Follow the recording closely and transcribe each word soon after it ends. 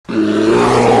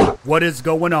What is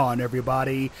going on,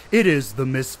 everybody? It is the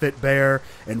Misfitbear,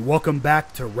 and welcome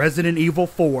back to Resident Evil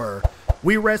 4.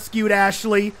 We rescued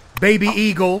Ashley. Baby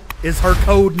Eagle is her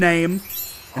code name,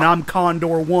 and I'm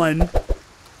Condor 1.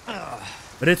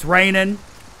 But it's raining,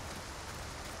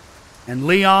 and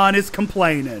Leon is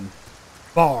complaining.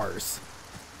 Bars.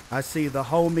 I see the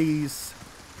homie's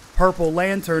purple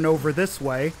lantern over this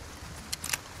way.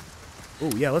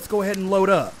 Oh yeah, let's go ahead and load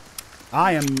up.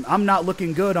 I'm not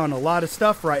looking good on a lot of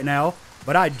stuff right now,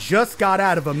 but I just got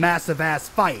out of a massive ass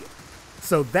fight.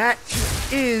 So that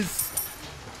is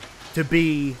to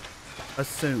be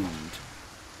assumed.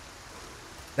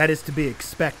 That is to be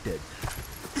expected.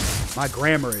 My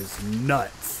grammar is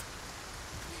nuts.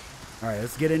 Alright,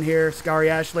 let's get in here. Scary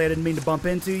Ashley, I didn't mean to bump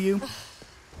into you.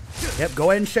 Yep,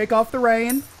 go ahead and shake off the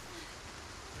rain.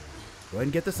 Go ahead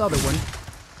and get this other one.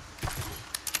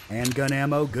 Handgun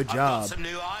ammo, good job. I've got some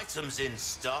new items in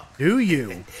stock. Do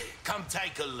you? Come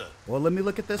take a look. Well, let me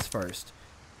look at this first.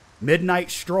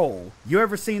 Midnight Stroll. You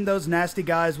ever seen those nasty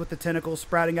guys with the tentacles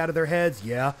sprouting out of their heads?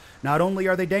 Yeah. Not only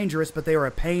are they dangerous, but they are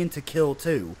a pain to kill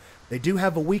too. They do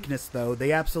have a weakness though.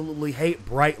 They absolutely hate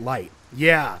bright light.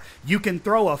 Yeah, you can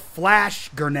throw a flash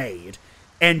grenade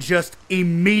and just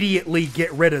immediately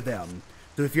get rid of them.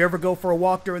 So if you ever go for a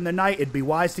walk during the night, it'd be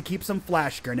wise to keep some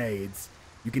flash grenades.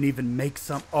 You can even make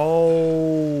some.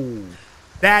 Oh,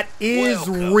 that is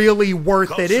really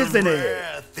worth it, isn't it?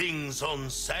 Rare things on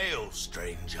sale,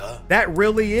 stranger. That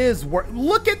really is worth.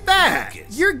 Look at that!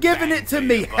 You're giving it to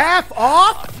me half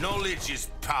off. Knowledge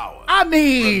is power. I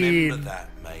mean, remember that,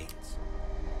 mate.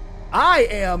 I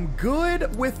am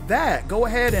good with that. Go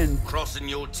ahead and crossing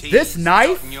your teeth. This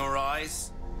knife, in your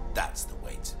eyes. That's the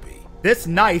way to be. This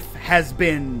knife has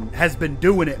been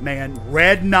doing it, man.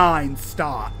 Red 9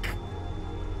 stock.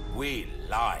 We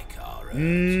like our herbs.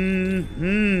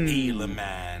 Heal a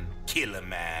man, kill a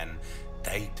man.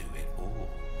 They do it all.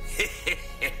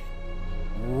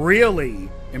 Really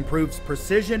improves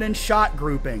precision and shot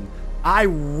grouping. I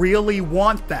really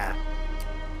want that.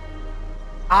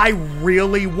 I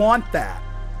really want that.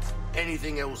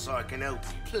 Anything else I can help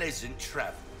you? Pleasant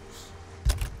travels.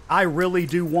 I really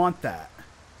do want that.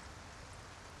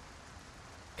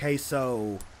 Okay,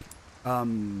 so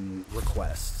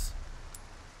requests.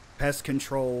 Pest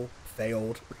control,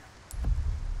 failed.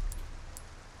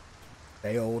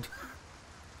 Failed.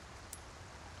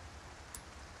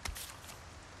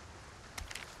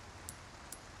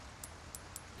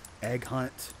 Egg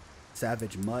hunt,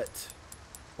 savage mutt.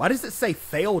 Why does it say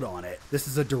failed on it? This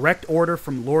is a direct order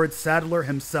from Lord Sadler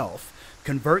himself.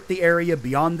 Convert the area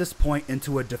beyond this point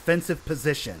into a defensive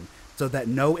position so that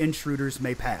no intruders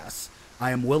may pass. I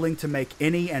am willing to make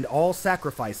any and all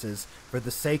sacrifices for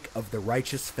the sake of the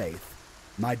righteous faith.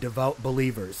 My devout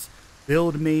believers,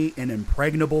 build me an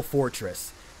impregnable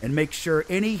fortress and make sure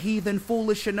any heathen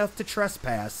foolish enough to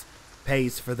trespass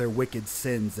pays for their wicked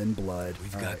sins and blood.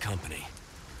 We've got company.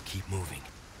 Keep moving,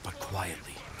 but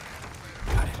quietly.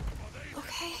 Got it.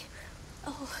 Okay.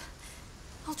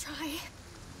 I'll try.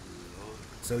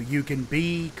 So you can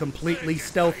be completely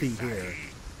stealthy here.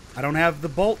 I don't have the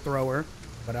bolt thrower,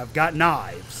 but I've got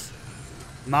knives.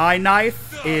 My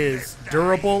knife is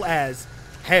durable as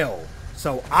hell,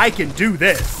 so I can do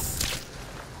this.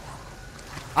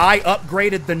 I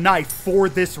upgraded the knife for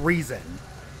this reason.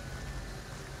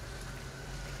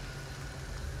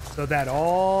 So that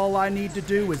all I need to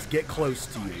do is get close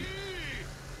to you.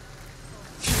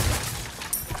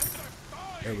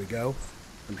 There we go.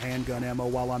 Some handgun ammo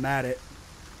while I'm at it.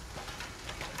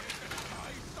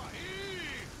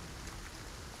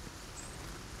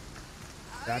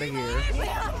 Out of here.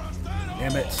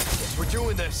 Damn it. We're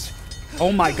doing this.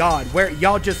 Oh my god. Where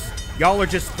y'all are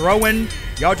just throwing,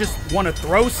 y'all just want to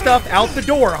throw stuff out the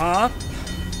door, huh?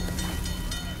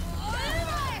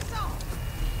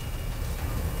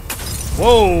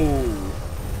 Whoa.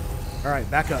 All right,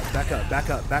 back up, back up, back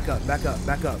up, back up, back up,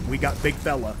 back up. We got big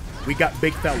fella. We got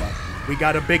big fella. We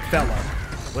got a big fella.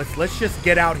 Let's just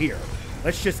get out here.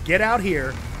 Let's just get out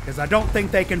here because I don't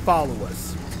think they can follow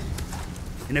us.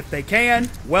 And if they can,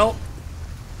 well,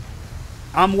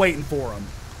 I'm waiting for them.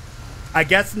 I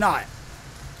guess not.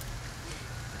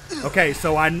 Okay,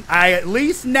 so I at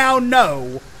least now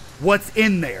know what's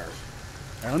in there.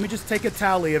 Now, let me just take a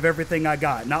tally of everything I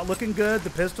got. Not looking good. The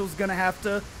pistol's going to have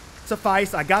to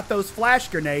suffice. I got those flash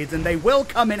grenades, and they will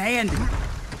come in handy.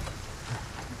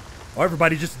 Oh,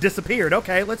 everybody just disappeared.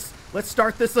 Okay, let's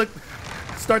start this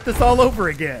all over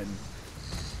again.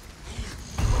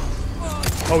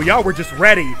 Oh, y'all were just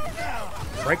ready.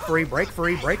 Break free, break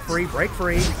free, break free, break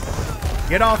free.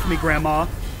 Get off me, Grandma.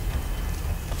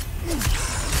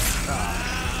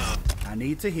 I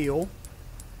need to heal.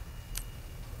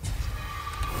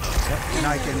 And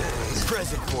I can...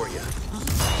 Present for you.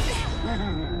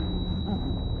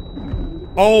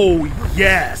 Oh,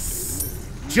 yes.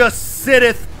 Just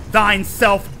sitteth thine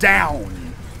self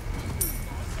down.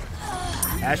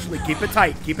 Ashley, keep it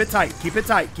tight. Keep it tight. Keep it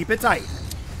tight. Keep it tight.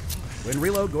 Go and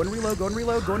reload. Go and reload. Go and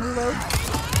reload. Go and reload.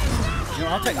 You know,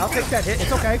 I'll take that hit.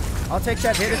 It's okay. I'll take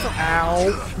that hit. It's okay.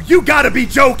 Ow. You gotta be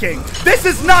joking. This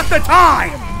is not the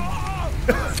time.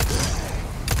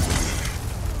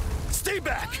 Stay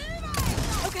back.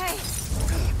 Okay.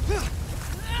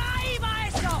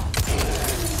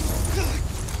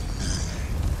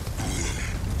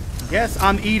 Yes,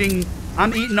 I'm eating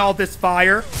all this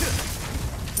fire.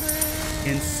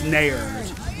 Ensnared.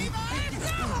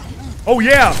 Oh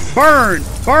yeah, burn,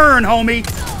 burn, homie.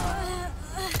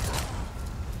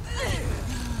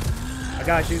 I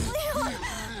got you.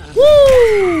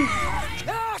 Woo!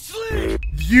 Ashley!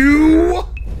 You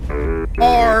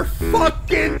are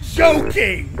fucking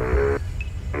joking.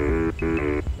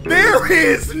 There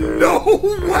is no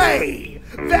way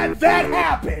that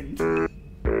happened.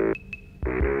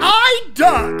 I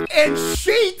duck and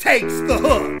she takes the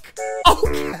hook.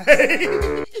 Okay.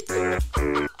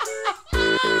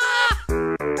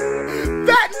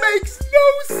 That makes no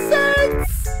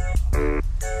sense.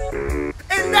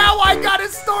 And now I gotta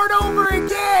start over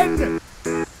again.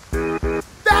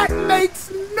 That makes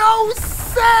no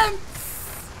sense.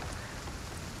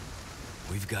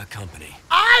 We've got company.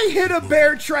 I hit a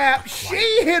bear trap.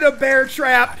 She hit a bear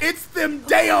trap. It's them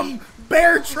damn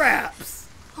bear traps.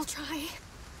 I'll try.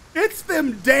 It's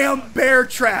them damn bear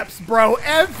traps, bro.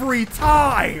 Every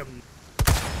time.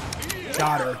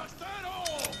 Got her.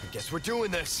 I guess we're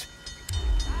doing this.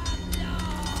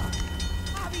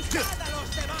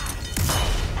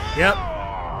 Yep.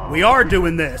 We are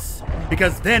doing this.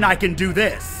 Because then I can do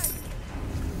this.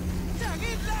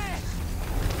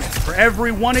 For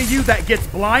every one of you that gets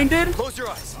blinded, Close your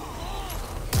eyes.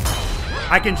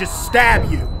 I can just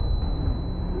stab you.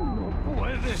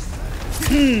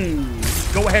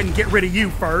 Go ahead and get rid of you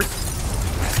first.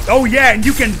 Oh yeah, and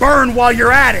you can burn while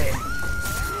you're at it.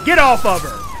 Get off of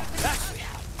her.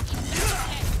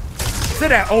 Sit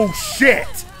down. Oh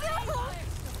shit.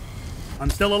 I'm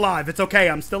still alive. It's okay.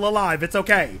 I'm still alive. It's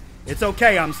okay. It's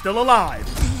okay. I'm still alive.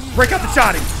 Break out the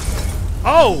shotty.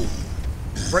 Oh.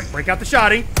 Break out the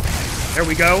shotty. There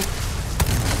we go.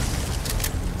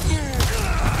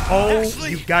 Oh,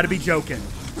 you've got to be joking.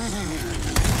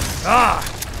 Ah.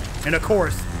 And of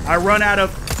course, I run out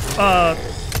of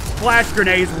flash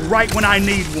grenades right when I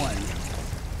need one.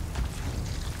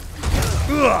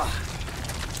 Ugh.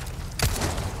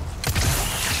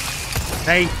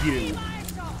 Thank you.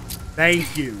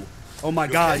 Thank you. Oh my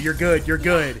god, you're good. You're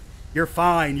good. You're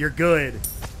fine. You're good.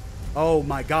 Oh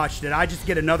my gosh, did I just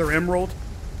get another emerald?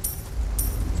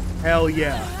 Hell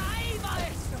yeah.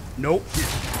 Nope.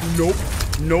 Nope.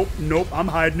 Nope. Nope. I'm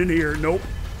hiding in here. Nope.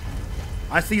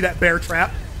 I see that bear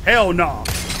trap. Hell no.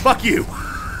 Fuck you.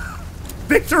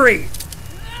 Victory.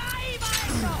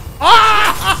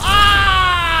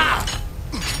 Ah!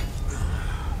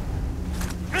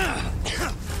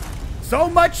 So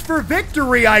much for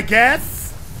victory, I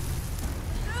guess.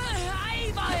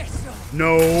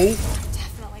 No.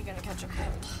 Definitely gonna catch a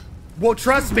cold. Well,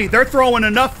 trust me, they're throwing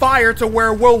enough fire to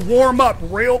where we'll warm up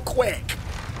real quick.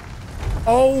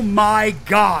 Oh my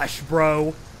gosh,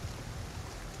 bro.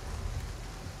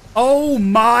 Oh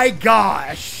my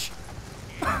gosh.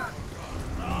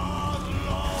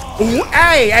 Ooh,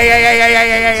 hey, hey, hey, hey, hey, hey,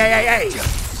 hey, hey, hey, hey.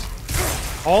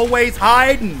 Always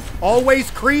hiding, always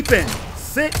creeping.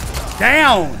 Sit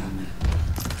down.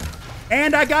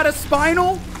 And I got a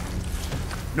spinal?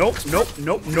 Nope, nope,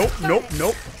 nope, nope, nope,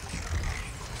 nope.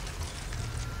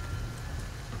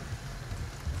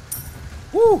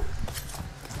 Woo.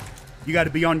 You got to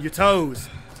be on your toes.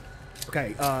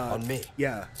 Okay, On me.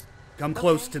 Yeah. Come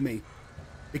close to me.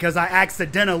 Because I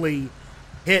accidentally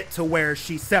hit to where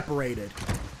she separated.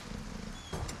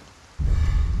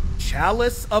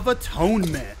 Chalice of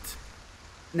Atonement.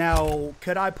 Now,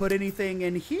 could I put anything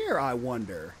in here, I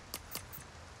wonder?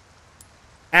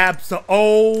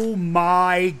 Oh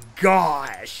my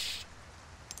gosh.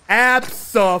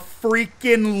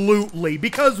 Abso-freaking-lutely.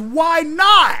 Because why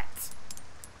not?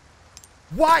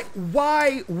 Why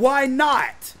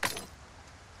not?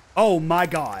 Oh my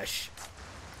gosh.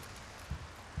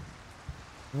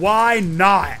 Why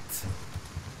not?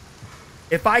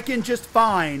 If I can just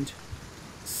find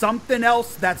something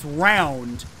else that's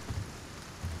round,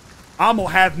 I'm gonna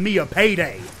have me a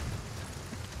payday.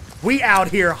 We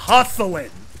out here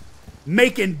hustling,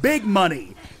 making big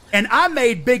money. And I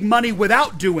made big money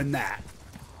without doing that.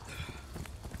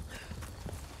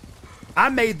 I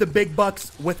made the big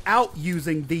bucks without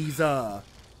using these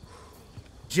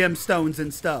gemstones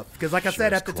and stuff. Because like I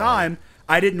said at the time,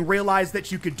 I didn't realize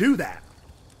that you could do that.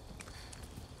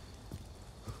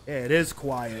 Yeah, it is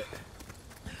quiet.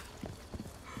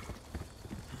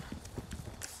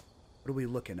 What are we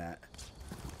looking at?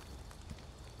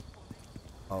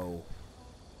 Oh,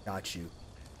 got you.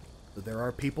 So there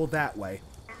are people that way.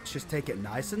 Let's just take it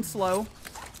nice and slow.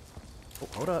 Oh,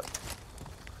 hold up.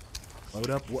 Load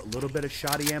up what little bit of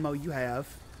shoddy ammo you have.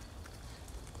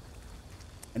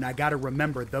 And I gotta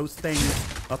remember, those things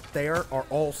up there are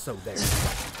also there.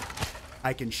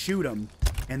 I can shoot them,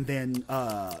 and then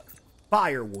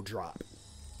fire will drop.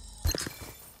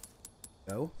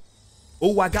 Go.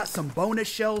 Oh, I got some bonus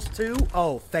shells too.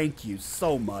 Oh, thank you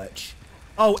so much.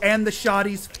 Oh, and the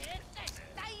shotties.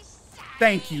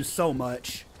 Thank you so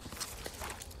much.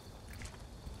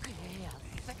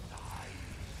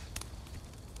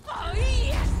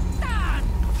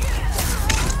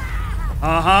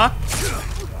 Uh-huh.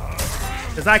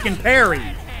 Because I can parry.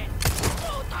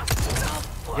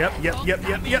 Yep.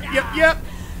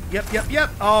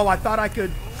 Oh, I thought I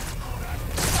could.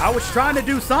 I was trying to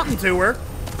do something to her.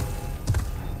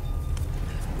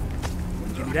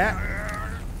 Give me that.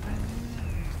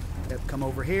 Yep, come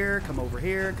over here, come over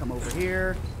here, come over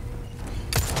here.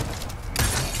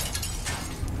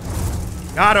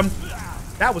 Got him.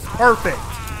 That was perfect.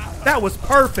 That was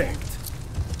perfect.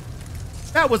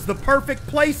 That was the perfect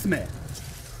placement.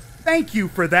 Thank you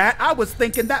for that. I was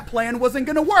thinking that plan wasn't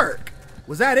going to work.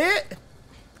 Was that it?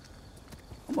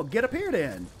 I'm going to get up here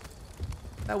then.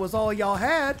 That was all y'all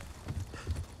had.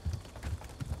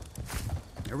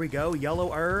 There we go.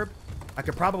 Yellow herb. I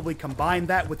could probably combine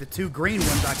that with the 2 green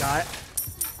ones I got.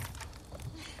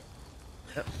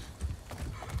 Yep.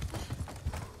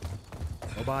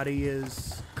 Nobody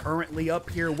is currently up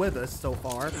here with us so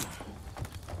far.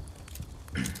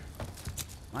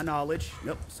 My knowledge.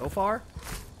 Nope. So far.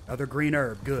 Another green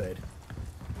herb. Good.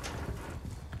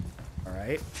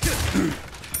 Alright.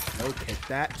 No, take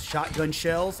that. Shotgun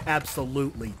shells.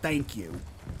 Absolutely. Thank you.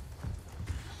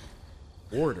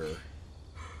 Order.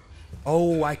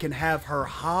 Oh, I can have her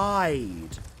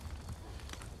hide.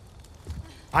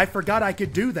 I forgot I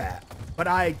could do that. But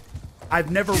I've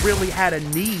never really had a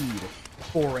need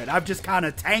for it. I've just kind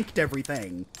of tanked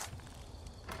everything.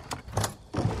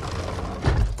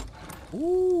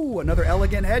 Ooh, another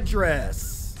elegant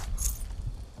headdress.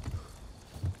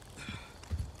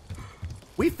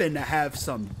 We finna have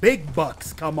some big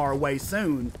bucks come our way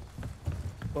soon.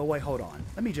 Well, wait, hold on.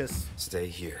 Let me just stay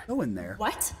here. Go in there.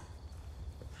 What?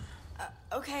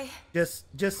 Okay. Just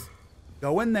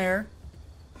go in there.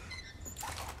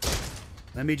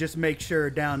 Let me just make sure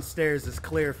downstairs is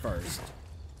clear first.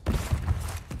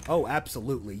 Oh,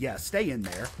 absolutely. Yeah, stay in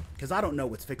there. Because I don't know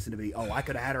what's fixing to be. Oh, I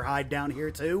could have had her hide down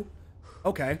here too?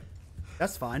 Okay.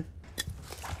 That's fine.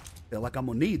 Feel like I'm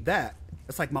going to need that.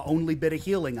 That's like my only bit of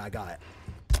healing I got.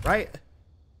 Right?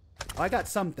 Oh, I got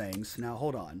some things. Now,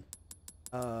 hold on.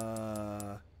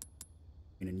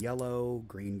 Green and yellow.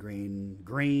 Green, green,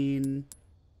 green.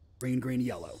 Green, green,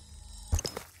 yellow.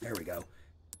 There we go.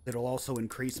 It'll also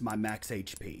increase my max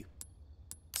HP.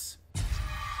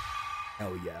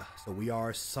 Hell yeah. So we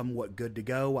are somewhat good to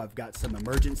go. I've got some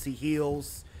emergency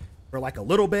heals for like a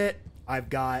little bit.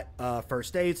 I've got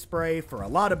first aid spray for a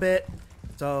lot of it.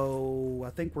 So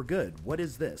I think we're good. What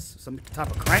is this? Some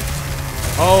type of crank?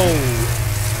 Oh.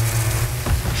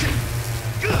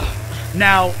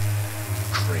 Now,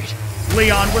 Great.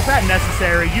 Leon, was that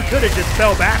necessary? You could have just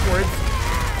fell backwards.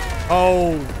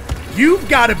 Oh, you've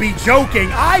got to be joking.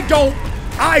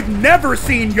 I've never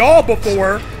seen y'all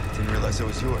before. Didn't realize it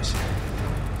was yours.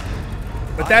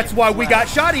 But that's why we got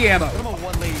shoddy ammo.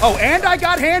 Oh, and I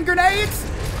got hand grenades?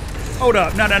 Hold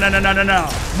up. No.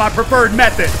 My preferred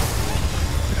method.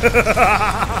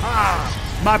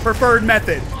 My preferred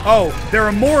method. Oh, there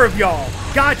are more of y'all.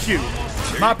 Got you.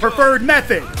 My preferred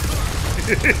method.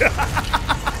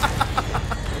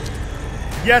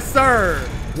 Yes, sir.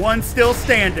 One still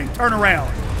standing. Turn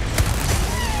around.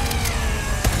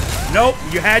 Nope,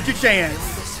 you had your chance.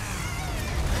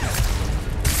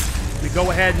 Let me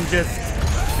go ahead and just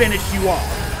finish you off.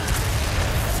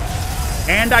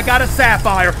 And I got a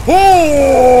sapphire.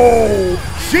 Oh!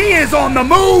 She is on the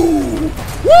move!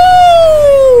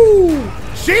 Woo!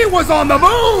 She was on the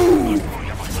move!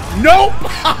 Nope!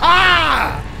 Ha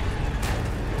ha!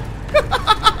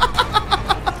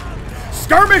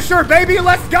 Skirmisher, baby,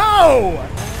 let's go!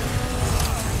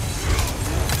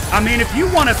 I mean, if you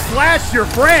want to slash your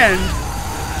friend...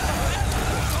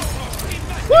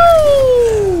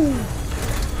 Woo!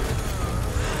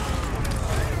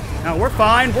 No, we're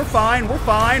fine, we're fine, we're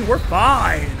fine, we're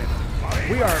fine.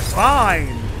 We are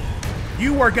fine.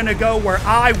 You are gonna go where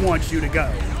I want you to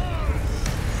go.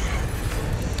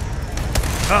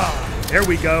 Ah, there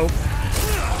we go.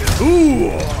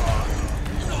 Ooh.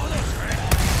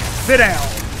 Sit down.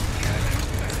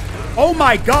 Oh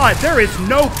my God, there is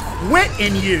no quit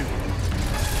in you.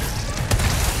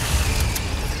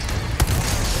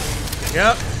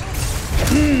 Yep.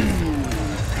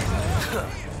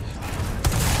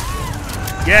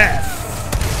 Yes.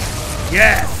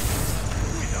 Yes.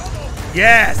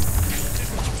 Yes.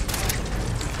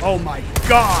 Oh my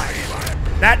God.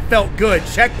 That felt good.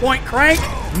 Checkpoint crank.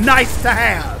 Nice to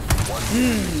have.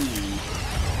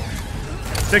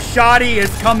 The shoddy is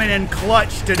coming in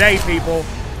clutch today, people.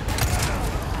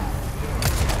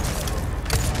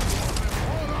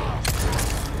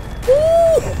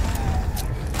 Woo!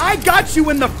 I got you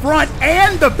in the front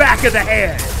and the back of the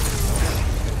head.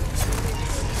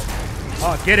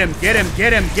 Oh, get him, get him,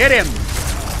 get him, get him.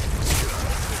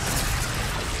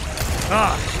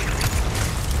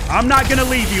 I'm not gonna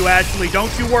leave you, Ashley.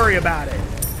 Don't you worry about it.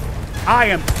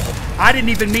 I didn't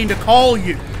even mean to call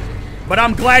you, but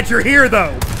I'm glad you're here,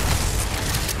 though.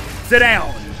 Sit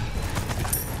down.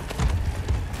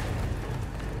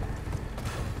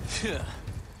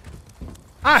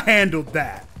 I handled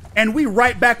that, and we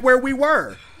right back where we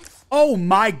were. Oh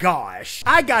my gosh.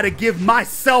 I gotta give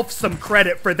myself some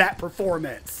credit for that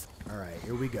performance. All right,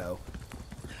 here we go.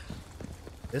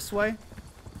 This way?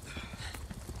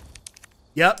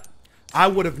 Yep, I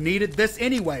would have needed this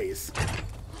anyways.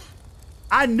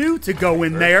 I knew to go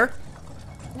in there.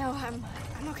 No, I'm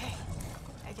okay,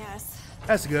 I guess.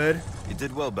 That's good. You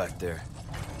did well back there.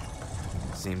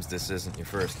 Seems this isn't your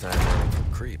first time running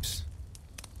from creeps.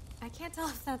 I can't tell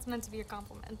if that's meant to be a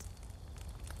compliment.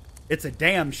 It's a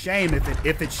damn shame.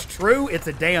 If it's true, it's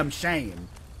a damn shame.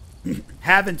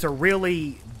 Having to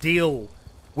really deal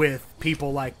with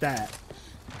people like that.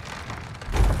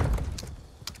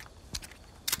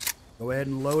 Go ahead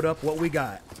and load up what we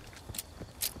got.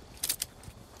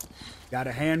 Got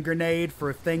a hand grenade for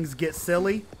if things get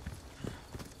silly.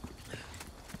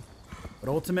 But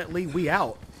ultimately, we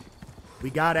out. We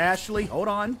got Ashley. Hold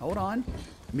on, hold on.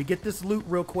 Let me get this loot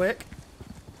real quick.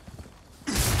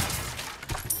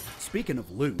 Speaking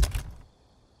of loot.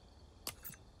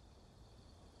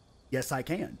 Yes, I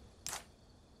can.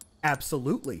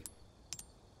 Absolutely.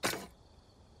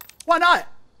 Why not?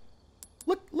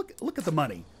 Look at the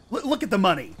money. Look at the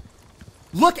money.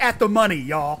 Look at the money,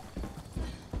 y'all.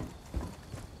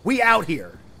 We out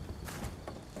here.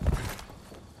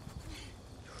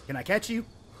 Can I catch you?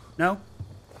 No?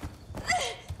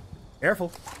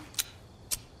 Careful.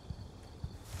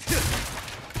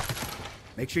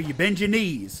 Make sure you bend your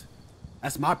knees.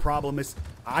 That's my problem is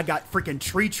I got freaking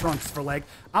tree trunks for legs.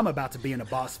 I'm about to be in a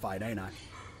boss fight, ain't I?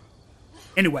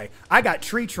 Anyway, I got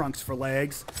tree trunks for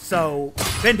legs, so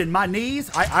bending my knees,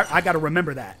 I got to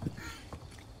remember that.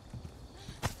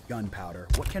 Gunpowder.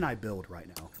 What can I build right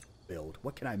now?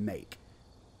 What can I make?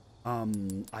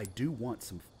 I do want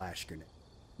some flash grenades.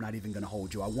 I'm not even going to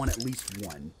hold you. I want at least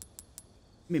one.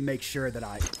 Let me make sure that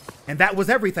and that was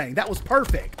everything. That was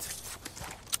perfect.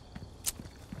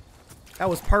 That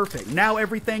was perfect. Now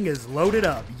everything is loaded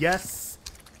up. Yes,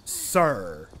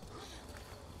 sir.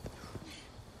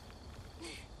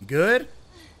 You good?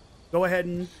 Go ahead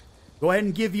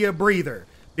and give you a breather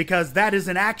because that is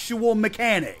an actual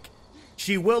mechanic.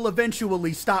 She will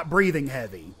eventually stop breathing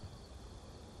heavy.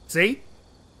 See?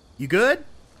 You good?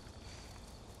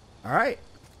 All right.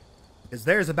 Because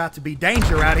there's about to be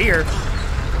danger out here.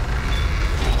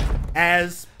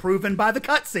 As proven by the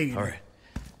cutscene. All right.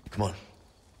 Come on.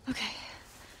 Okay.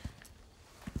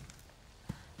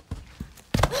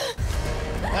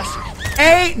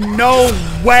 Ain't no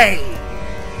way.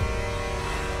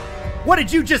 What,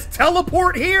 did you just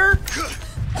teleport here?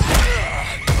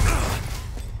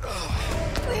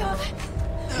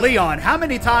 Leon, how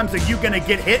many times are you gonna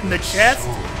get hit in the chest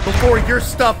before your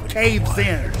stuff caves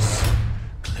in?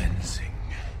 Cleansing.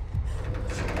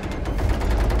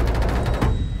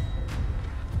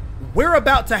 We're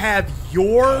about to have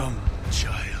your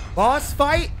Child. boss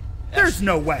fight? There's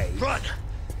no way. Run.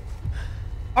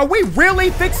 Are we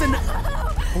really fixing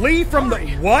to flee from the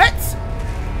what?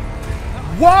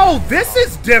 Whoa, this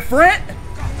is different.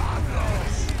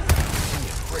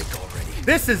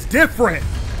 This is different.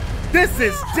 This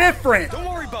is different. Don't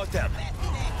worry about them.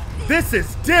 This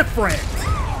is different.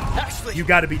 Ashley. You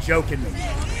gotta be joking me.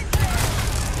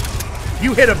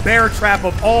 You hit a bear trap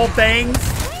of all things.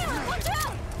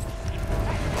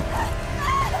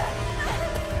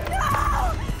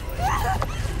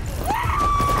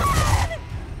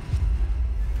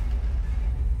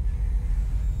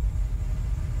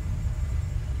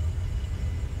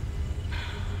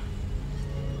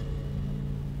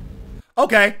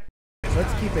 Okay.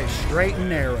 Let's keep it straight and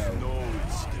narrow.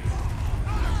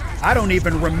 I don't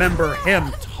even remember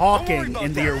him talking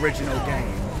in the original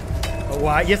game. Oh,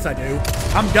 well, yes, I do.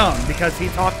 I'm dumb because he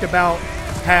talked about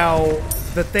how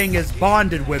the thing is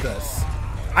bonded with us.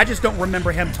 I just don't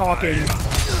remember him talking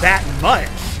that much.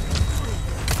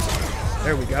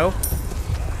 There we go.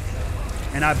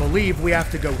 And I believe we have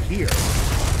to go here.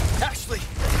 Ashley!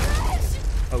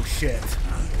 Oh, shit.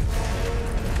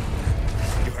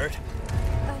 You hurt?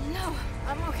 No,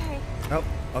 I'm okay. Oh,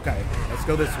 okay. Let's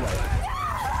go this way.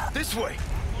 This way!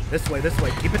 This way, this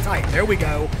way. Keep it tight. There we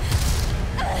go.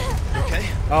 Okay?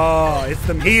 Oh, it's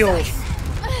them heels.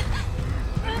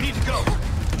 We need to go.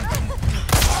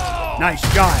 Nice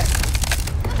shot.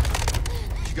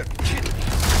 You got to kidding me.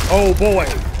 Oh, boy.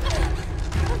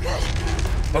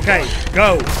 Okay,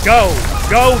 go, go,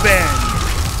 go then.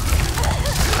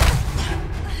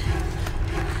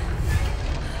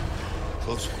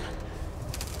 Close one.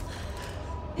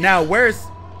 Now, where's...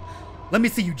 Let me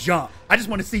see you jump. I just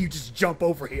want to see you just jump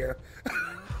over here.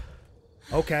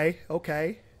 Okay,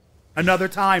 okay. Another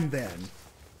time then.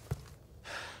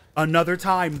 Another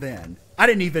time then. I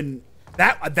didn't even...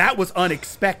 That was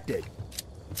unexpected.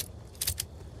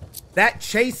 That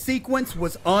chase sequence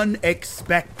was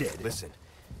unexpected. Listen,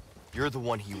 you're the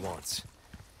one he wants.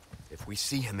 If we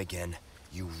see him again,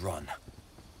 you run.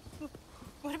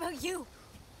 What about you?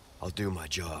 I'll do my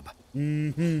job.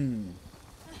 Mm-hmm.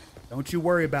 Don't you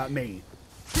worry about me.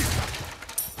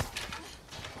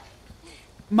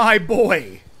 My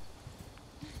boy.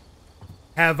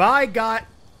 Have I got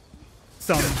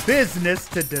some business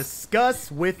to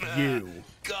discuss with you?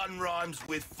 Gun rhymes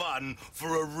with fun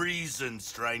for a reason,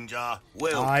 stranger.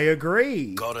 Well, I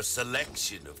agree. got a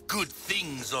selection of good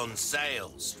things on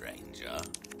sale, stranger.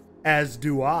 As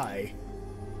do I.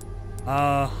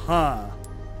 Uh-huh.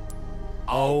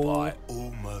 I'll buy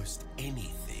almost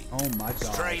anything. Oh my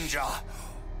gosh. Stranger.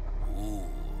 Ooh,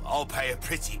 I'll pay a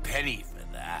pretty penny for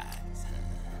that.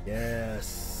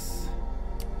 Yes.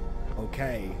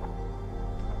 Okay.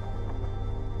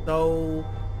 So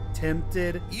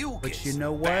tempted, You but get you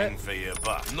know some what? bang for your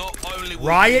buck. Not only will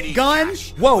Riot you need gun?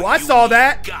 cash, Whoa, but I you saw need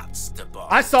that. guts to buy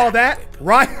I saw that. weapon.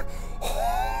 Right.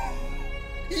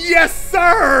 Yes,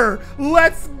 sir.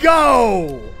 Let's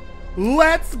go.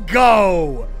 Let's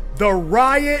go. The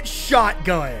riot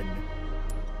shotgun.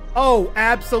 Oh,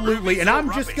 absolutely. And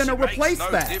I'm just going to Rubbish, it replace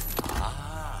makes no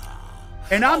that.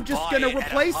 And I'll I'm just buy going to it at a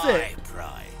replace high it.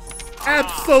 price.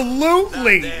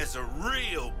 Absolutely. Now there's a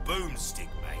real boomstick,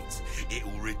 mate. It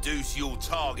will reduce your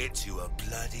target to a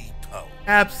bloody pulp.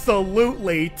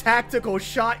 Absolutely. Tactical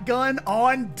shotgun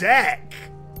on deck.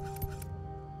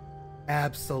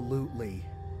 Absolutely.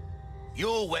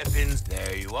 Your weapons,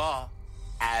 there you are,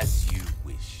 as you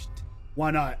wished.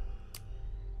 Why not?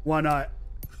 Why not?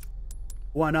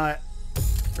 Why not?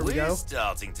 Here we We're go.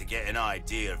 starting to get an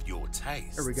idea of your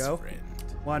taste. Here we go. Friend.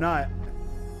 Why not?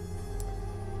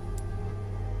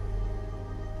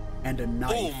 And a All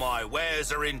knife. my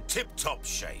wares are in tip-top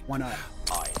shape. Why not?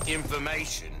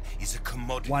 Information is a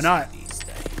commodity Why not? these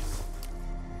days.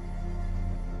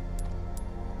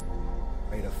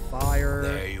 Rate of fire.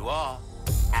 There you are,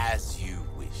 as you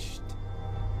wished.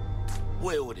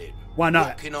 Wield it. Why not?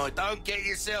 What can I? Don't get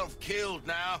yourself killed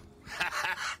now.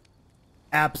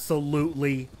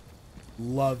 Absolutely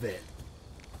love it.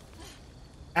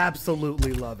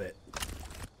 Absolutely love it.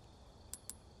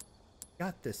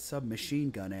 Got this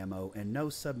submachine gun ammo and no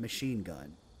submachine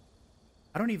gun.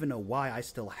 I don't even know why I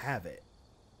still have it.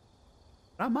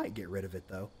 I might get rid of it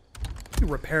though. Let me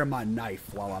repair my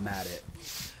knife while I'm at it.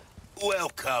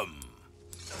 Welcome.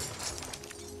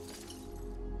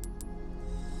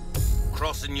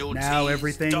 Crossing your Now T's,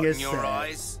 everything dotting is your set.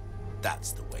 I's.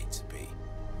 That's the way to be.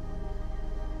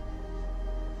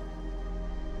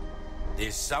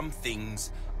 There's some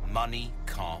things money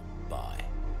can't buy.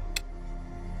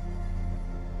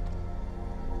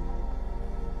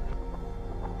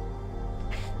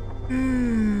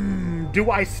 Do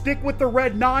I stick with the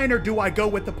Red 9 or do I go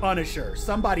with the Punisher?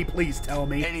 Somebody please tell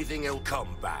me. Anything will come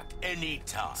back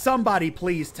anytime. Somebody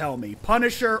please tell me.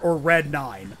 Punisher or Red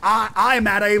 9? I'm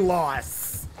at a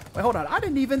loss. Wait, hold on. I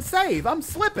didn't even save. I'm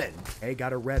slipping. Hey,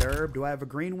 got a red herb. Do I have a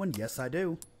green one? Yes, I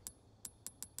do.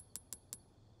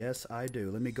 Yes, I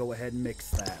do. Let me go ahead and mix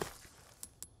that.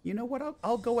 You know what?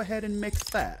 I'll go ahead and mix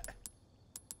that.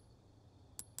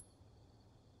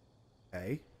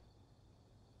 Okay.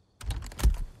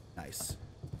 Nice.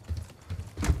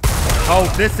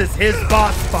 Oh, this is his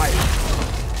boss fight.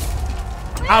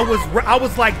 I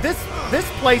was like, this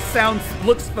place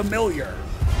looks familiar.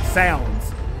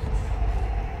 Sounds.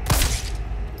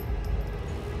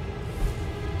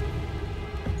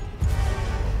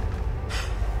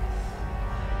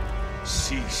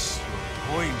 Cease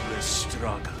your pointless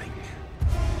struggling.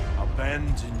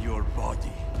 Abandon your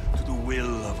body to the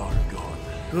will of our God.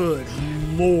 Good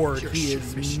lord, he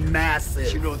is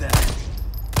massive. You know that?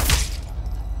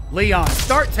 Leon,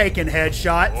 start taking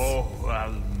headshots. Oh,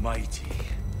 Almighty,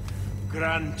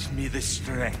 grant me the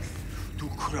strength to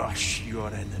crush your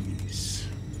enemies.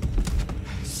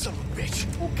 Son of a bitch.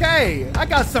 Okay, I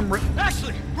got some.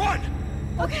 Ashley, run!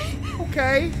 Okay.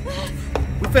 Okay.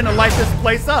 We finna light this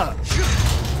place up.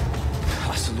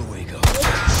 Hasta luego.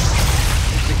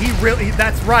 He really,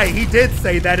 that's right. He did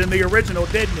say that in the original,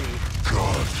 didn't he?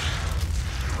 God,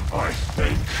 I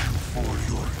thank you for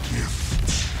your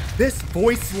gift. This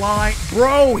voice line,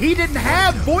 bro, he didn't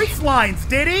have voice lines,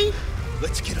 did he?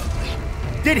 Let's get ugly.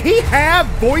 Did he have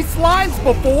voice lines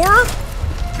before?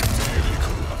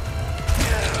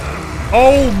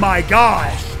 Oh my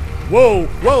gosh. Whoa,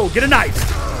 whoa, get a knife.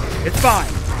 It's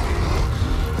fine.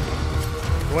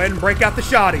 Go ahead and break out the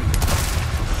shoddy.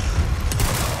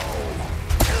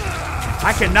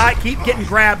 I cannot keep getting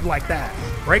grabbed like that.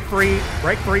 Break free,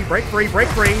 break free, break free, break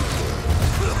free.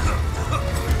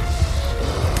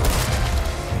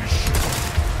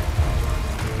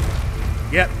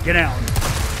 Yep, get out.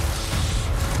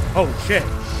 Oh shit.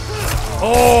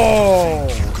 Oh!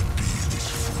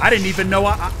 I didn't even know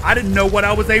I didn't know what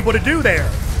I was able to do there.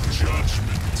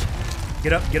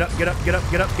 Get up, get up, get up, get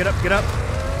up, get up, get up, get up.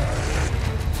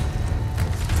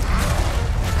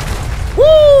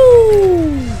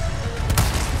 Woo!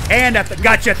 And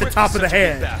got you at the top of the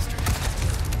head.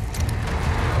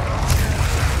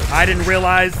 I didn't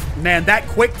realize, man, that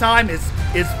quick time is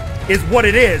what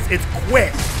it is. It's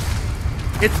quick.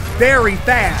 It's very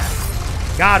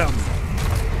fast. Got him.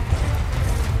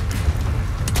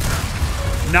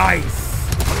 Nice.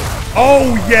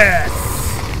 Oh yes.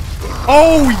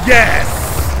 Oh yes.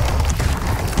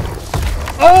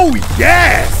 Oh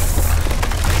yes.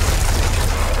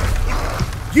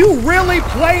 You really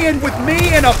playing with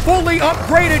me in a fully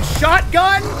upgraded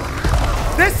shotgun?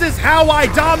 This is how I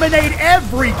dominate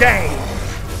every game.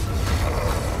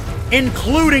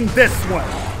 Including this one.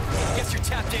 Guess your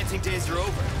tap dancing days are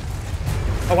over.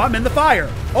 Oh, I'm in the fire.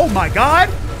 Oh my god.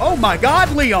 Oh my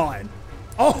god, Leon.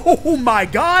 Oh my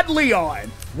god, Leon.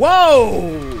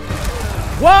 Whoa.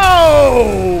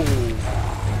 Whoa.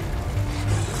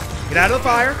 Get out of the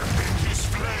fire.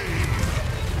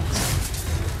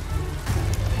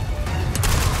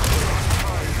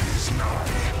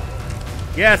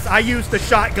 Yes, I used the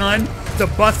shotgun to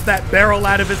bust that barrel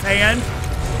out of his hand.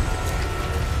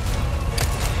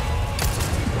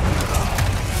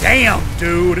 Damn,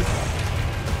 dude.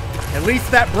 At least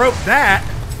that broke that.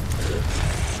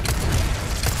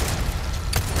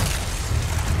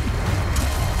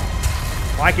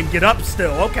 Oh, I can get up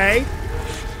still, okay.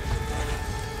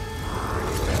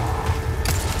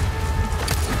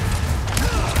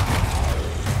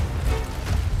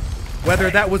 Whether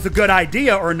that was a good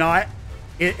idea or not,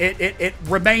 it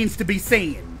remains to be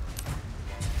seen.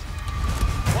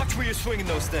 Watch where you're swinging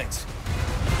those things.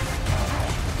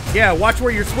 Yeah, watch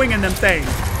where you're swinging them things.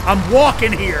 I'm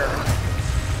walking here.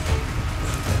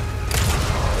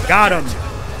 Got him.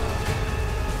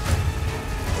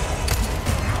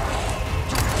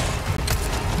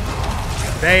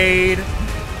 Fade.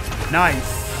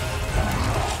 Nice.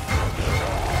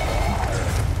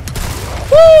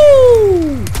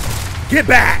 Woo! Get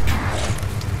back.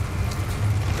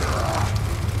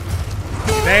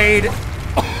 Fade.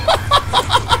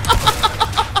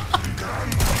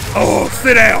 Oh,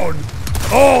 sit down.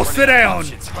 Oh, sit down.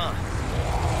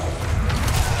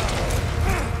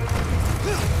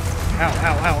 Ow,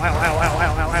 ow, ow, ow, ow, ow,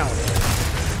 ow, ow, ow.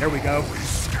 There we go.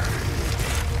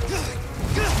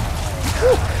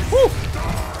 Woo, woo.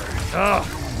 Ugh.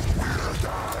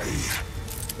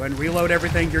 Go ahead and reload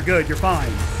everything. You're good. You're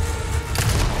fine.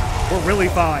 We're really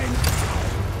fine.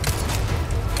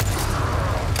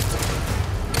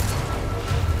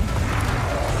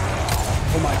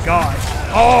 Oh my gosh.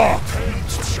 Oh!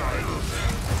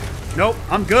 Nope,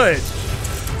 I'm good.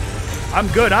 I'm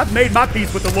good. I've made my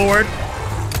peace with the Lord.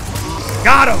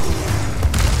 Got him!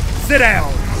 Sit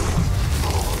down.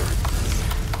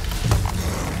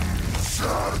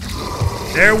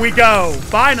 There we go.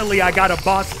 Finally, I got a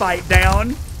boss fight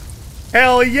down.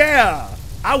 Hell yeah!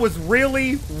 I was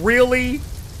really, really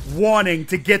wanting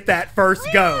to get that first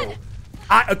go.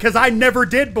 Because I never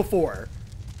did before.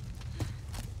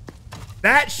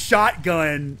 That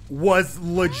shotgun was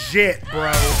legit,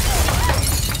 bro.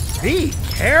 Be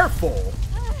careful.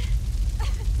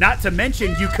 Not to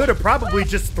mention, you could have probably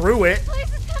just threw it.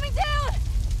 Place is coming down.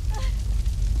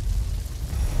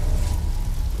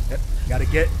 Yep, gotta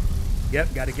get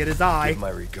Yep, gotta get his eye. Give my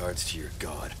regards to your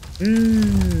god.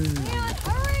 Leon,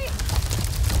 hurry!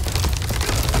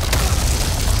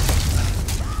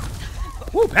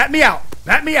 Woo, pat me out.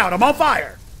 Pat me out. I'm on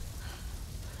fire.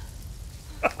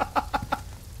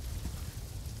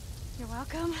 You're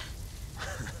welcome.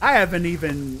 I haven't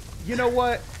even, you know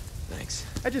what? Thanks.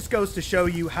 That just goes to show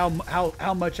you how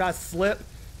much I slip,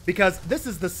 because this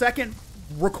is the second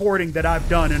recording that I've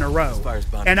done in a row.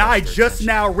 And I just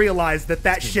now realized that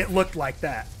that shit looked like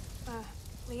that.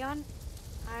 Leon,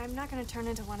 I'm not gonna turn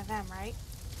into one of them, right?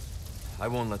 I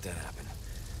won't let that happen.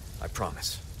 I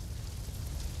promise.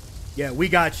 Yeah, we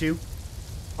got you.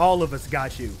 All of us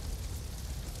got you.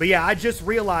 But yeah, I just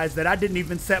realized that I didn't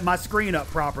even set my screen up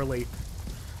properly.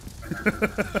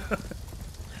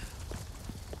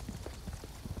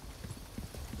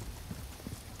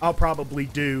 I'll probably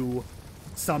do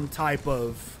some type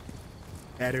of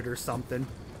edit or something.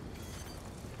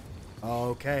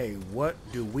 Okay, what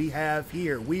do we have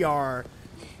here? We are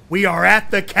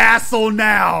at the castle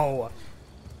now.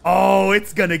 Oh,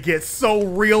 it's gonna get so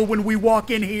real when we walk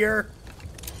in here.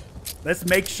 Let's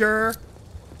make sure.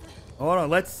 Hold on,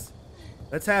 let's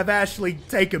have Ashley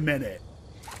take a minute,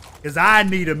 because I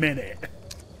need a minute.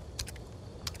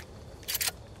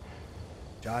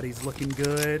 Jottie's looking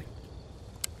good.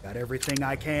 Got everything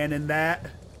I can in that.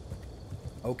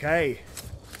 Okay.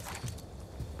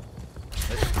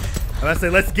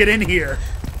 Let's get in here.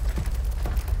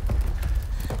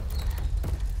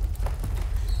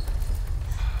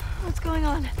 What's going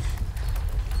on?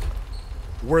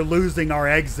 We're losing our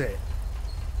exit.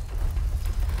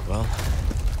 Well,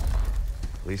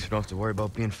 at least we don't have to worry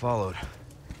about being followed.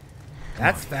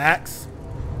 That's facts.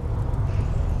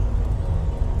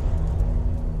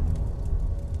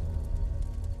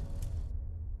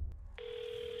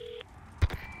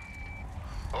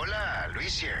 Hola,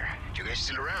 Luis here. You guys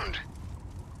still around?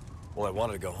 Well, I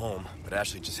wanted to go home, but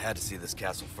Ashley just had to see this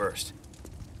castle first.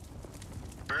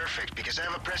 Perfect, because I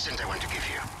have a present I want to give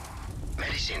you.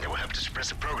 Medicine that will help to suppress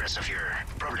the progress of your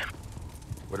problem.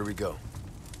 Where do we go?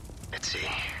 Let's see.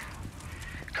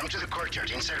 Come to the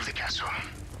courtyard inside of the castle.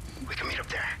 We can meet up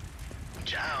there.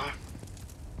 Ciao.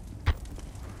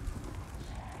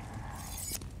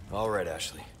 All right,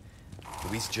 Ashley.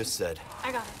 Luis just said.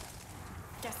 I got it.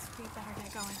 Guess we better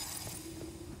get going.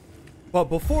 But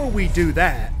before we do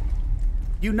that,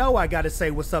 you know I gotta say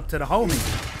what's up to the homie.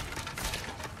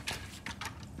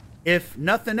 If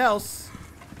nothing else,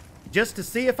 just to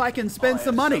see if I can spend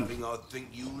some money. Something I think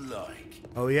you like.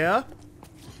 Oh yeah?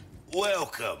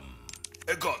 Welcome.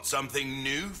 I got something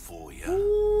new for you.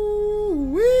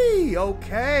 Ooh-wee,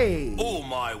 okay. All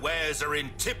my wares are in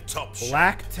tip-top shape.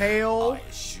 Blacktail, I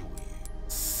assure you.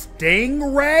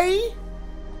 Stingray?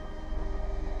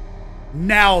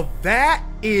 Now that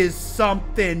is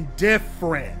something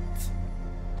different.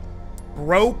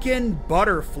 Broken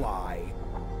butterfly.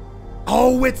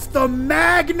 Oh, it's the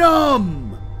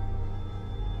Magnum!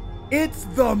 It's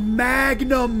the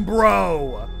Magnum,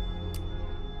 bro!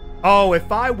 Oh,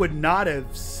 if I would not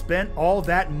have spent all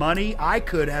that money, I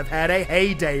could have had a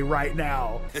heyday right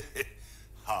now.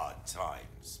 Hard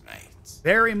times, mate.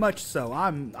 Very much so.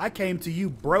 I came to you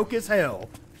broke as hell.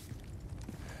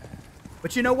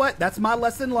 But you know what? That's my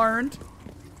lesson learned.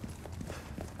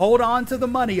 Hold on to the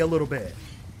money a little bit.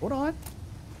 Hold on.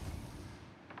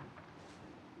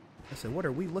 I said, what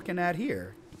are we looking at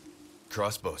here?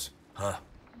 Crossbows, huh?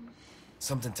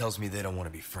 Something tells me they don't want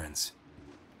to be friends.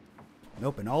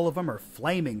 Nope, and all of them are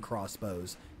flaming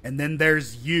crossbows. And then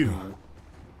there's you.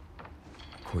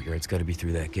 Courtyard's got to be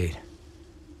through that gate.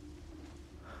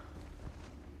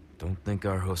 Don't think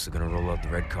our hosts are gonna roll out the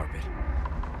red carpet.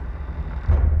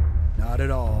 Not at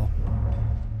all.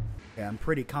 Yeah, I'm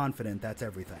pretty confident that's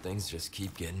everything. Things just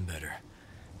keep getting better.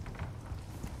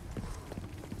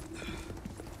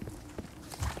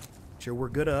 Sure, we're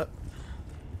good up.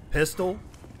 Pistol,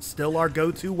 still our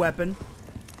go-to weapon.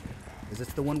 Because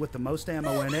it's the one with the most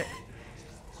ammo in it.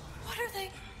 What are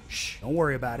they? Shh. Don't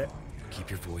worry about it. Keep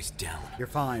your voice down. You're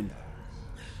fine.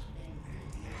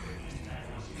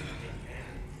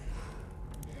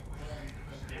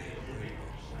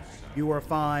 You are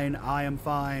fine. I am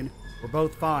fine. We're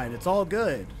both fine. It's all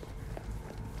good.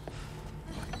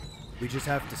 We just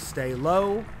have to stay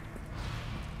low.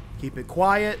 Keep it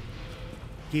quiet.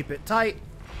 Keep it tight.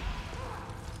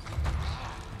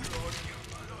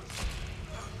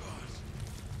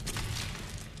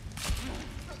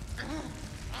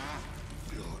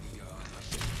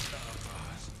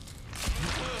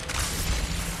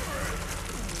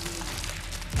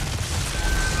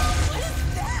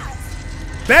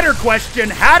 Better question,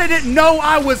 how did it know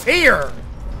I was here?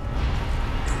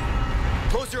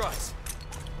 Close your eyes.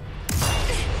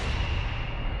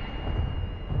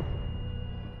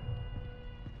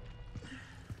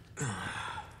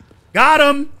 Got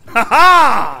him! Ha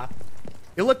ha!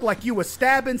 It looked like you were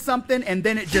stabbing something and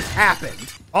then it just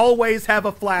happened. Always have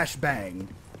a flashbang.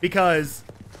 Because...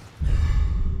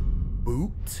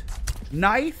 boot?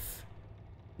 Knife?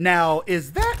 Now,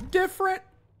 is that different?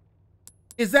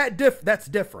 Is that that's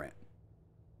different.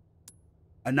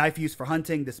 A knife used for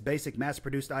hunting. This basic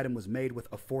mass-produced item was made with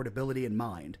affordability in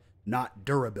mind, not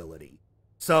durability.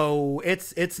 So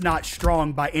it's not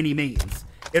strong by any means.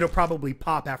 It'll probably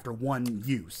pop after one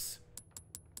use.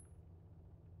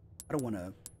 I don't want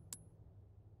to...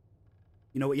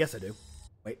 You know what? Yes, I do.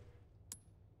 Wait.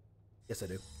 Yes, I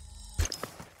do.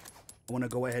 I want to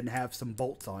go ahead and have some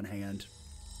bolts on hand.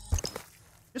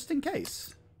 Just in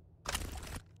case.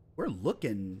 We're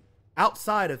looking...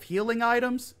 Outside of healing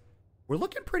items, we're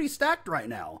looking pretty stacked right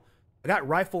now. I got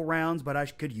rifle rounds, but I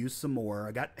could use some more.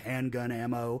 I got handgun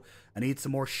ammo. I need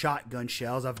some more shotgun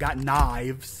shells. I've got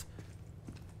knives.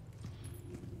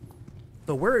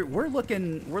 So we're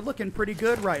looking pretty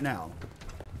good right now.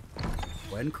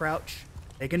 Go ahead and crouch.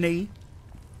 Take a knee.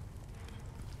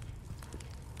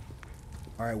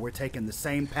 All right, we're taking the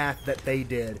same path that they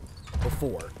did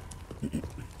before.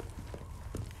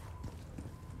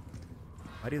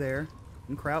 Buddy there.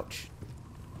 And crouch.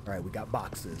 All right, we got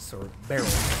boxes or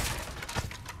barrels.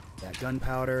 Got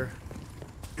gunpowder.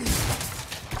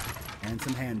 And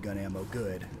some handgun ammo.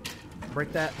 Good.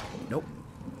 Break that? Nope.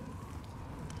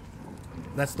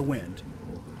 That's the wind.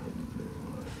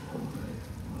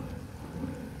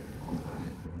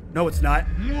 No, it's not.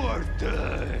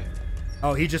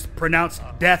 Oh, he just pronounced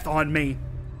death on me.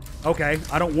 Okay,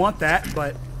 I don't want that,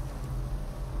 but...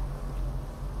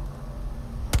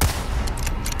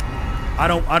 I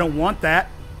don't want that.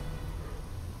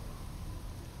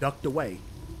 Ducked away.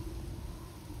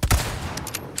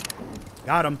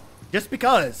 Got him. Just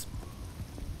because.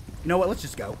 You know what? Let's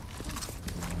just go.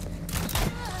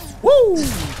 Woo!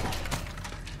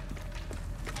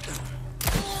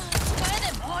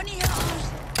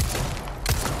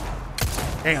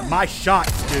 Damn, my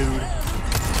shots, dude.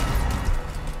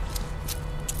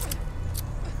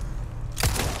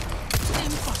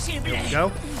 There we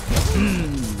go.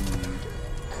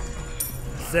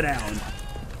 Sit down.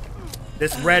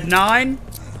 This red 9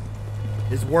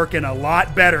 is working a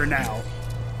lot better now.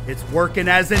 It's working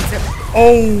as intended.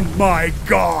 Oh my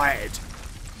god.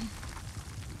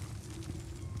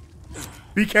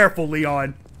 Be careful,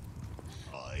 Leon.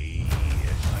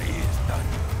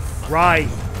 Right.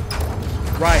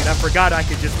 Right, I forgot I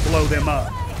could just blow them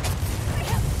up.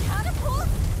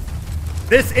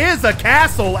 This is a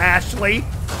castle, Ashley.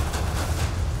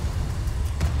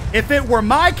 If it were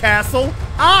my castle,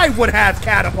 I would have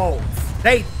catapults.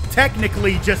 They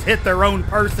technically just hit their own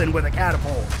person with a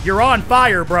catapult. You're on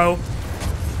fire, bro.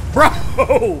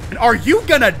 Bro, are you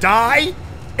gonna die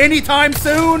anytime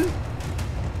soon?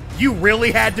 You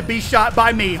really had to be shot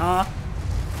by me, huh?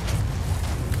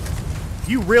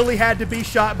 You really had to be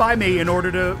shot by me in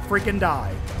order to freaking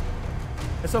die.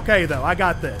 It's okay, though. I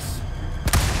got this.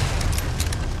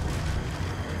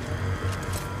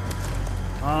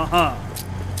 Uh-huh.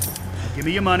 Give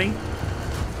me your money.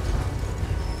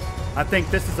 I think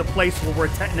this is a place where we're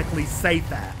technically safe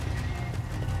at.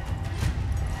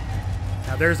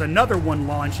 Now, there's another one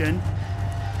launching.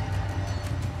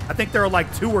 I think there are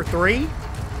like 2 or 3.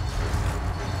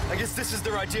 I guess this is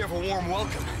their idea of a warm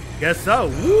welcome. Guess so.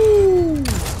 Woo!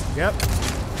 Yep.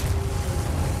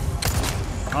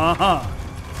 Uh-huh.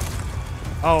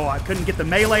 Oh, I couldn't get the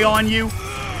melee on you.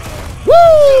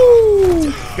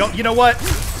 Woo! You know what?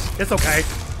 It's okay.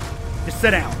 Just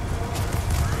sit down.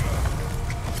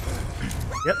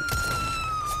 Yep.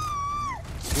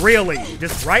 Really?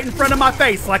 Just right in front of my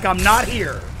face like I'm not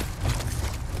here.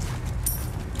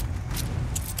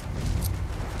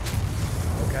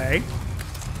 Okay.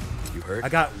 You hurt? I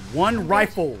got 1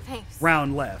 rifle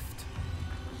round left.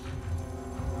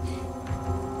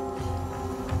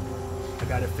 I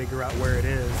gotta figure out where it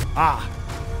is. Ah.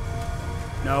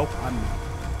 No,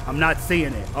 I'm not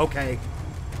seeing it. Okay.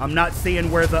 I'm not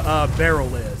seeing where the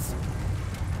barrel is.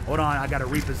 Hold on, I gotta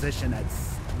reposition that.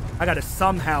 I gotta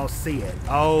somehow see it.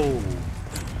 Oh.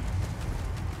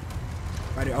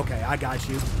 Right here. Okay, I got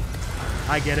you.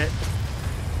 I get it.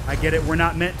 I get it. We're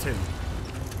not meant to.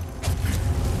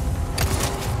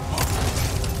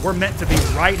 We're meant to be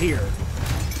right here.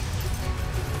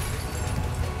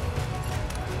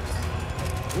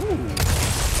 Ooh.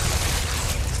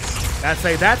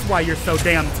 That's why you're so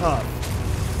damn tough.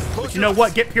 But you know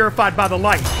what? Get purified by the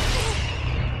light.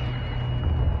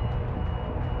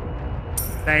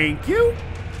 Thank you.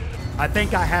 I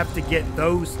think I have to get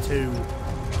those 2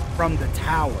 from the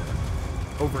tower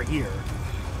over here.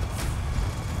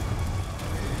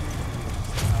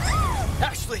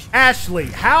 Ashley! Ashley,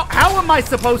 how am I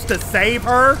supposed to save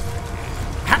her?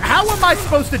 How am I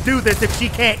supposed to do this if she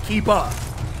can't keep up?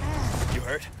 You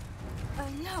hurt?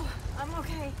 No, I'm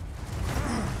okay.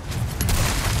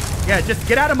 Yeah, just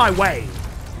get out of my way.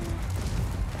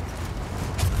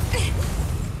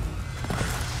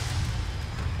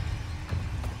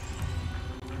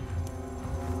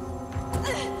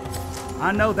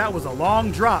 I know that was a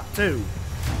long drop, too.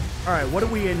 All right, what are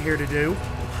we in here to do?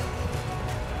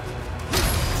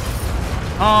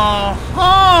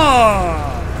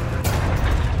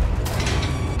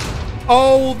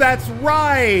 Oh, that's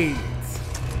right.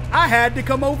 I had to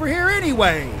come over here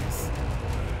anyways.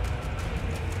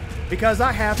 Because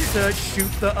I have to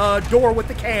shoot the door with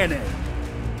the cannon.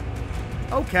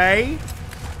 Okay.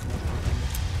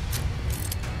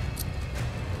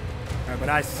 All right, but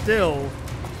I still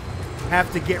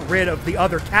have to get rid of the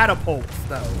other catapults,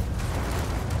 though.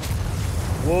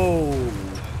 Whoa.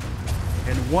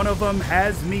 And one of them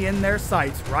has me in their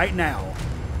sights right now.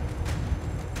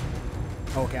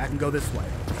 Okay, I can go this way.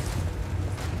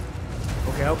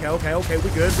 Okay, we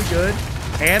good.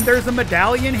 And there's a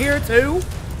medallion here, too?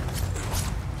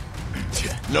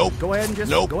 Nope. Go ahead and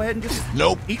just... Nope. Go ahead and just...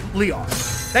 Nope. Eat Leon.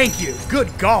 Thank you.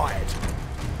 Good God.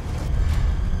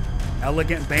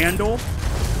 Elegant Bandle.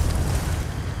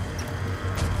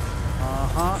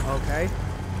 Okay.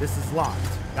 This is locked.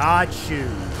 Got you.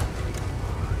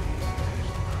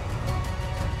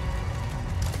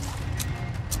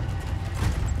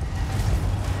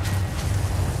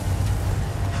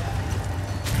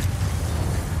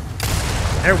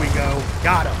 There we go.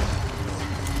 Got him.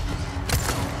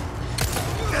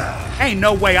 Ain't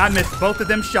no way I missed both of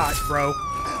them shots, bro.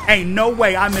 Ain't no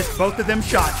way I missed both of them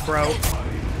shots, bro.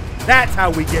 That's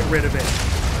how we get rid of it.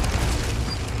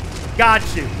 Got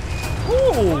you.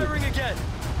 Ooh. Firing again.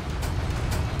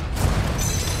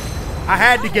 I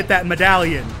had to get that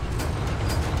medallion.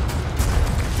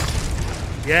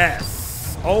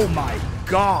 Yes. Oh my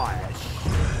gosh.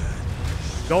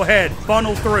 Go ahead,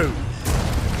 funnel through.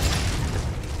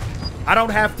 I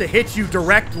don't have to hit you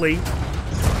directly.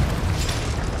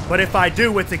 But if I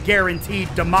do, it's a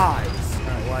guaranteed demise. All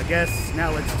right, well, I guess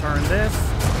now let's turn this.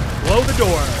 Blow the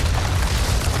door.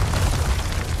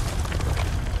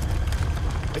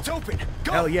 It's open.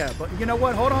 Go. Hell yeah, but you know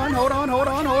what? Hold on.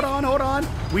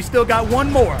 We still got one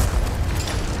more.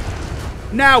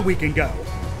 Now we can go.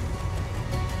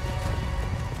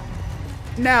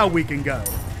 Now we can go.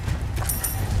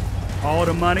 All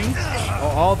the money,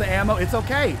 all the ammo, it's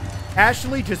okay.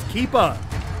 Ashley, just keep up.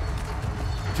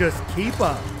 Just keep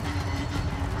up.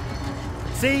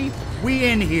 See, we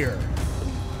in here.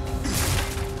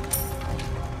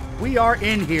 We are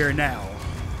in here now.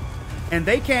 And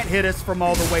they can't hit us from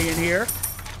all the way in here.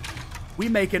 We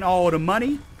making all the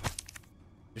money.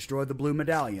 Destroy the blue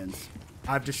medallions.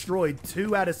 I've destroyed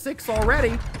 2 out of 6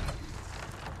 already.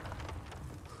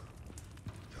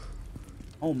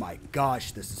 Oh my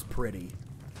gosh, this is pretty.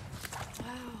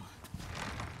 Wow.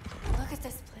 Look at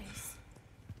this place.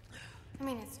 I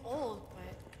mean, it's old,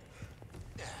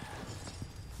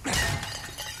 but...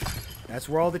 That's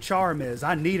where all the charm is.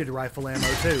 I needed rifle ammo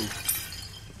too.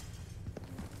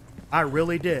 I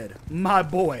really did. My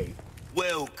boy.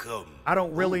 Welcome. I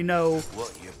don't really know.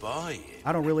 What you buying?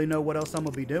 I don't really know what else I'm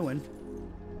gonna be doing.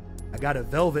 I got a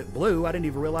velvet blue. I didn't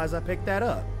even realize I picked that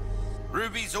up.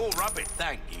 Ruby's all rabbit,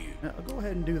 thank you. Go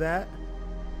ahead and do that.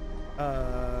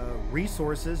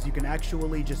 Resources. You can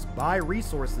actually just buy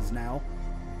resources now.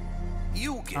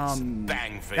 You'll get some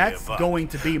bang for That's your buck. going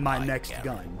to be my I next gun.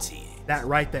 guarantee it. That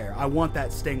right there. I want that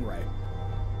Stingray.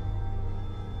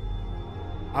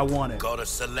 I want it. Got a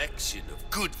selection of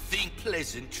good thing,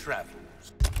 pleasant travels.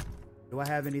 Do I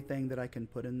have anything that I can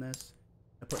put in this?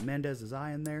 I put Mendez's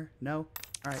eye in there? No?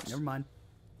 Alright, never mind.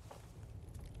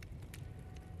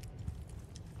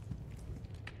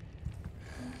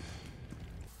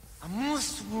 A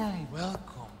most warm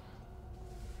welcome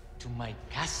to my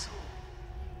castle.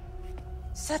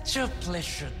 Such a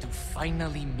pleasure to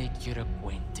finally make your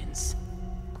acquaintance,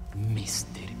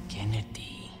 Mr.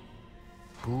 Kennedy.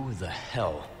 Who the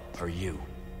hell are you?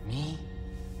 Me?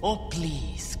 Oh,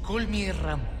 please, call me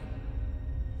Ramón.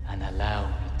 And allow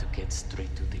me to get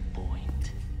straight to the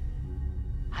point.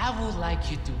 I would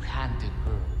like you to hand the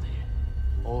girl there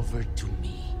over to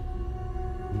me.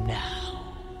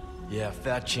 Now. Yeah,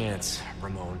 fat chance,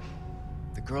 Ramón.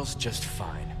 The girl's just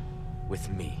fine. With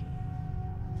me.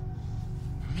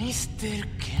 Mr.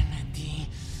 Kennedy,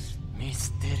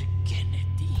 Mr.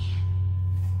 Kennedy.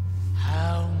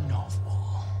 How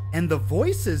novel. And the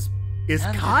voice is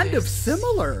And kind of this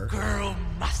similar. Girl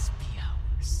must be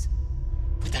ours.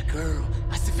 With a girl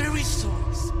as very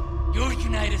source, your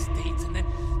United States, and then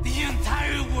the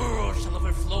entire world shall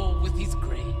overflow with his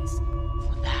grace.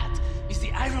 For that is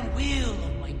the iron will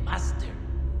of my master,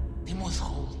 the most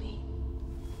holy,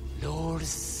 Lord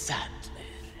Sadler.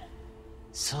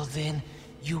 So then,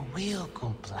 you will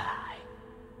comply.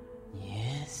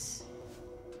 Yes?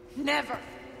 Never.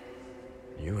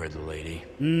 You heard the lady.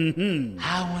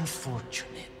 How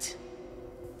unfortunate.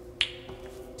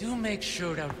 Do make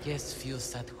sure our guest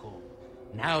feels at home,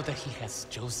 now that he has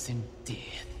chosen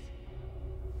death.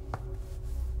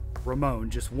 Ramon,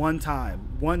 just one time.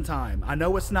 One time. I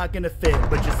know it's not gonna fit,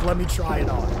 but just let me try it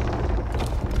on.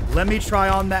 Let me try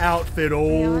on the outfit.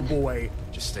 Oh boy.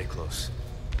 Just stay close.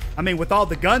 I mean, with all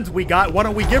the guns we got, why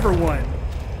don't we give her one?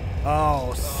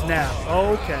 Oh, snap.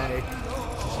 Okay.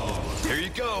 Here you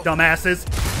go. Dumbasses.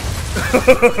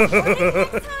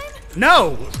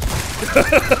 No!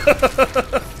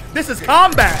 This is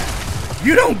combat!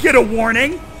 You don't get a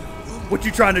warning! What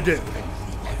you trying to do?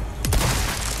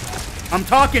 I'm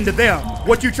talking to them.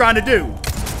 What you trying to do?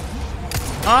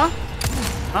 Huh?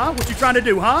 Huh? What you trying to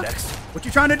do, huh? Next. What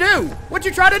you trying to do? What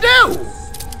you trying to do?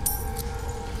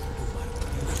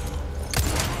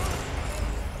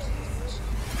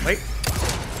 Wait.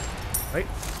 Wait.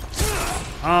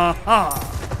 Uh-huh.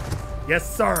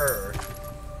 Yes, sir.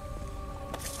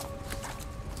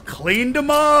 Cleaned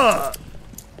him up.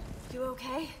 You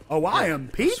okay? Oh, I am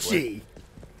peachy.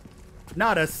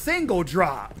 Not a single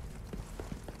drop.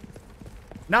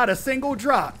 Not a single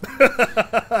drop.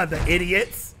 The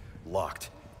idiots.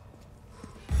 Locked.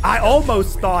 I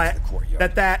almost thought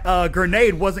that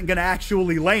grenade wasn't going to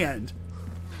actually land.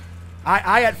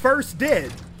 I at first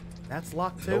did. That's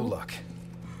locked too? No luck.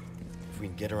 If we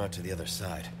can get her onto the other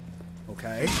side.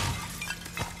 Okay.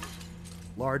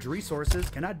 Large resources.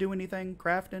 Can I do anything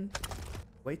crafting?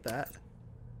 Wait that.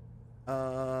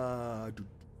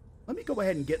 Let me go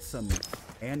ahead and get some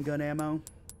handgun ammo.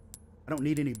 I don't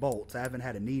need any bolts. I haven't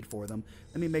had a need for them.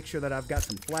 Let me make sure that I've got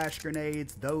some flash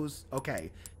grenades. Those,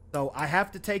 okay. So I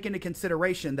have to take into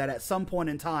consideration that at some point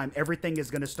in time, everything is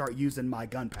going to start using my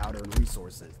gunpowder and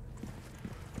resources.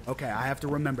 Okay, I have to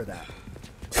remember that.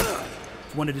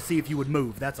 Just wanted to see if you would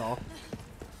move, that's all.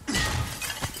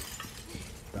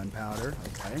 Gunpowder,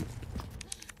 okay.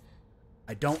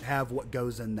 I don't have what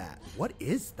goes in that. What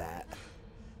is that?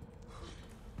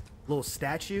 Little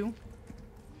statue?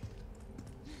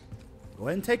 Go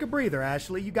ahead and take a breather,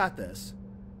 Ashley. You got this.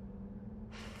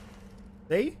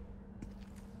 See?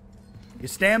 Your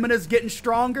stamina's getting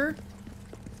stronger.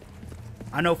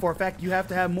 I know for a fact you have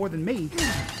to have more than me.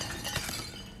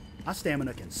 My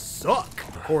stamina can suck.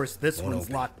 Of course, this one's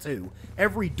locked too.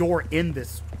 Every door in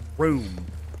this room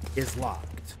is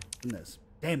locked.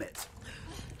 Damn it.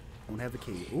 Don't have the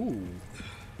key. Ooh.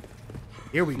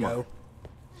 Here we go.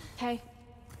 Hey.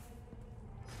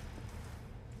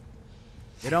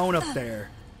 Get on up there.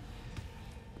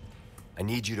 I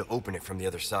need you to open it from the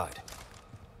other side.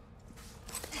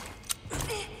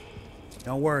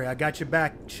 Don't worry, I got your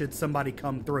back should somebody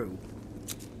come through.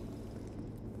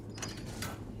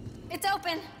 It's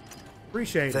open.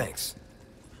 Appreciate it. Thanks.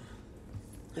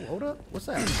 Ooh, hold up. What's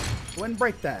that? Go ahead and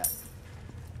break that.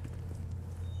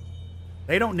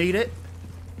 They don't need it.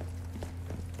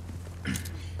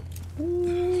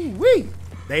 Ooh-wee.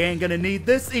 They ain't gonna need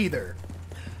this either.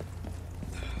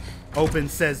 Open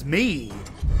says me.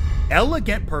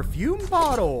 Elegant perfume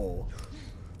bottle.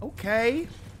 Okay.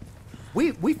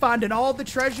 We finding all the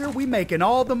treasure. We making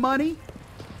all the money.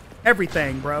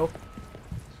 Everything, bro.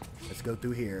 Let's go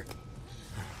through here.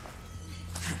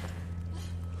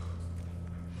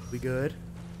 We good?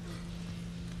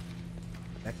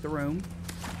 Back the room.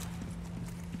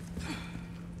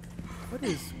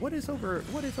 What is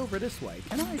over this way?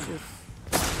 Can I just...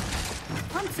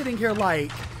 I'm sitting here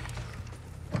like...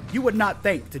 You would not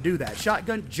think to do that.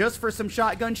 Shotgun, just for some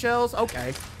shotgun shells?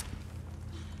 Okay.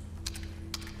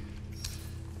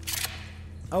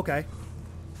 Okay.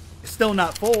 It's still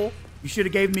not full. You should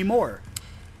have gave me more.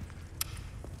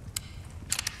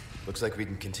 Looks like we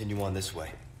can continue on this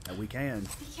way. Yeah, we can.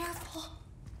 Be careful.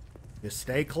 Just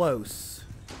stay close.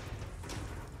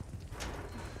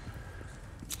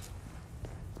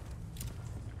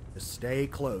 Just stay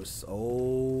close.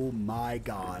 Oh my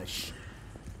gosh.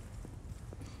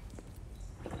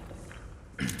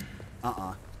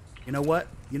 You know what?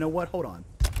 You know what? Hold on.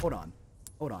 Hold on.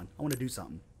 Hold on. I want to do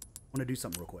something. I want to do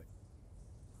something real quick.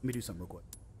 Let me do something real quick.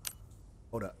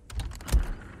 Hold up.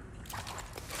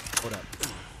 Hold up.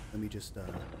 Let me just, Can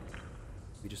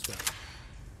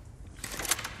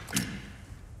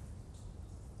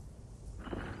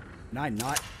I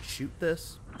not shoot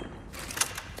this?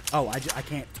 Oh, I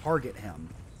can't target him.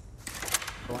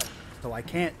 So I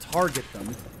can't target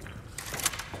them,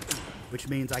 which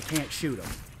means I can't shoot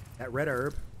them. That red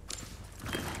herb.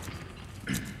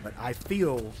 But I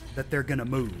feel that they're gonna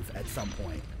move at some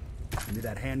point. Give me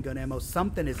that handgun ammo.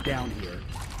 Something is down here.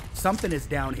 Something is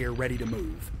down here ready to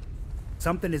move.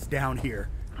 Something is down here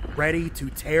ready to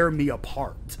tear me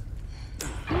apart.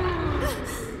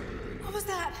 What was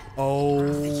that? Oh,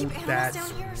 They keep animals that's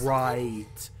down here or something?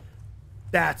 right.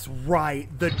 That's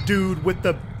right. The dude with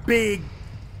the big...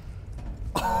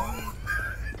 Oh,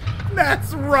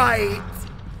 that's right.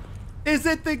 Is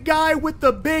it the guy with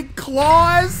the big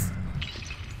claws?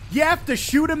 You have to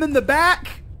shoot him in the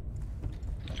back?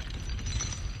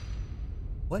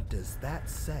 What does that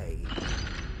say?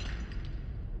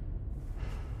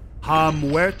 Ha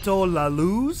muerto la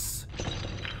luz?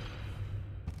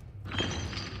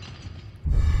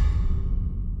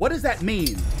 What does that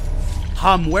mean?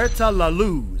 Ha muerta la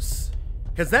luz.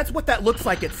 Because that's what that looks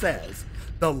like it says.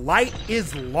 The light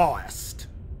is lost.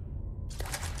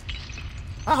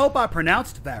 I hope I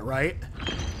pronounced that right.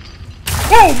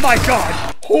 Oh my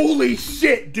god! Holy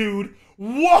shit, dude!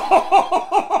 Whoa!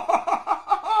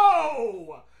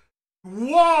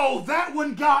 Whoa! That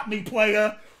one got me,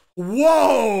 playa!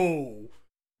 Whoa!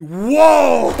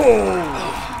 Whoa!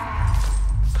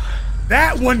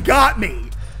 That one got me!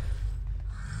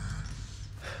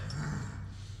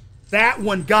 That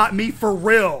one got me for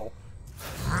real.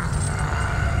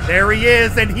 There he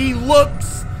is, and he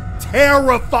looks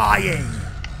terrifying.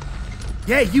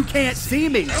 Yeah, you can't see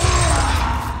me.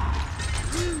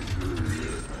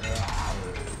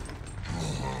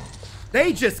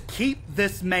 They just keep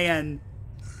this man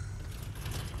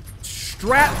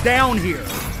strapped down here.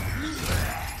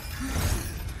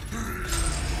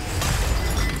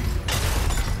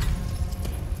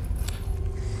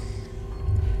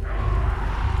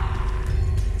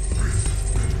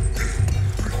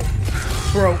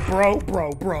 Bro,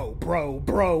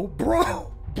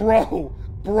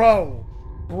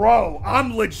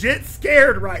 I'm legit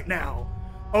scared right now,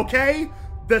 okay?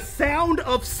 The sound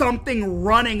of something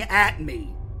running at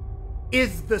me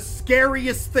is the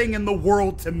scariest thing in the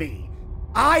world to me.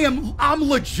 I'm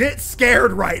legit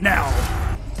scared right now.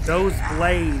 Those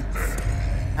blades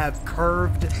have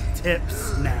curved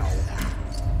tips now.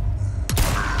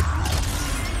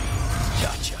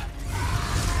 Gotcha.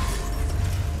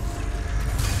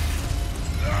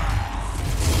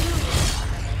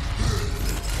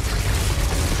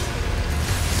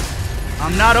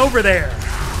 I'm not over there.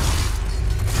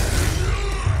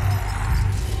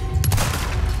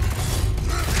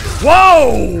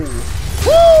 Whoa!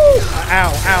 Woo!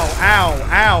 Ow, ow, ow,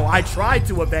 ow. I tried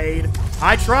to evade.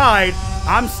 I tried.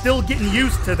 I'm still getting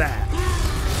used to that.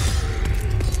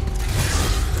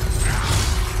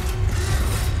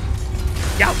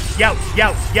 Youch, youch,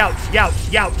 youch, youch,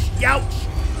 youch, youch, youch,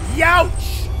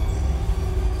 youch.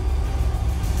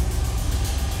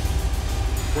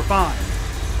 We're fine.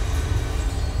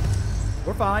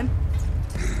 We're fine.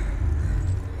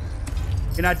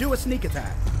 Can I do a sneak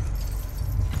attack?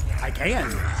 I can.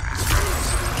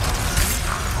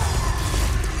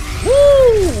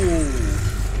 Woo!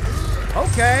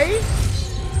 Okay.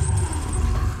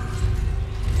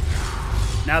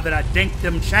 Now that I dinked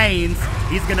them chains,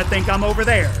 he's gonna think I'm over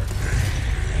there.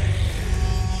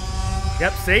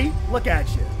 Yep, see? Look at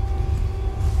you.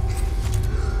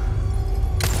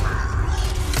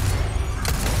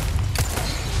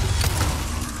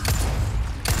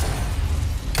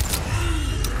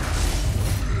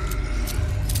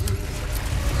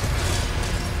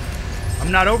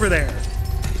 I'm not over there.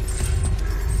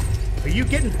 Are you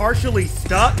getting partially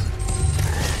stuck?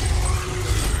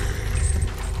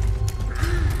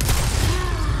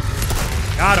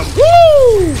 Got him.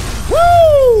 Woo!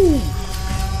 Woo!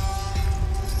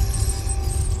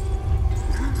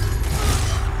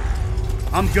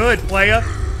 I'm good, playa.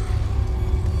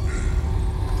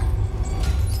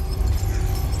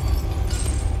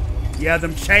 Yeah,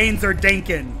 them chains are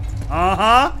dinking.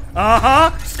 Uh-huh.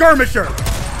 Uh-huh. Skirmisher.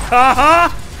 Uh-huh.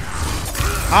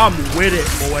 I'm with it,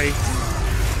 boy.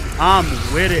 I'm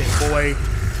with it, boy.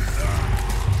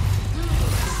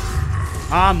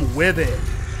 I'm with it.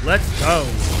 Let's go.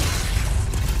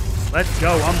 Let's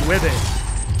go. I'm with it.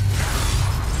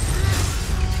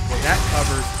 Well, that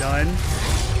cover's done.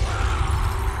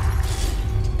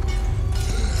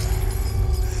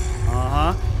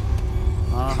 Uh-huh.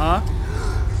 Uh-huh.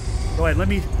 Go ahead. Let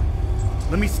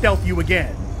me stealth you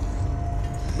again.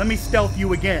 Let me stealth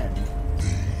you again.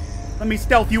 Let me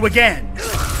stealth you again.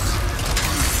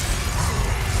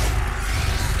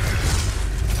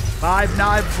 5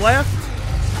 knives left.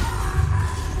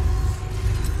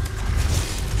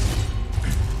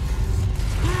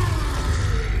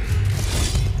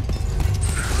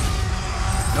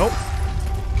 Nope.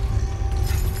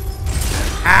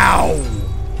 Ow!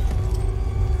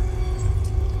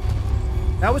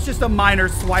 That was just a minor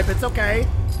swipe. It's okay.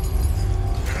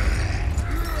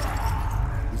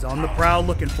 He's on the prowl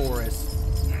looking for us.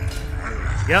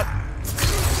 Yep.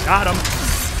 Got him.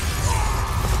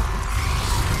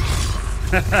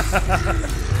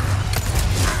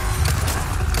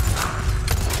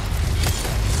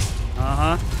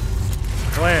 Uh-huh.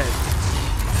 Go ahead.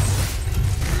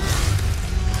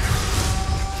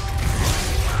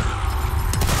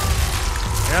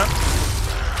 Yep.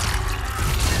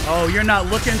 Oh, you're not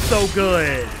looking so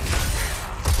good.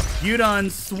 You done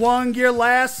swung your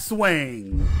last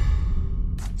swing.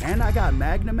 And I got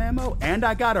magnum ammo, and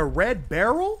I got a red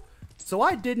barrel? So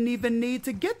I didn't even need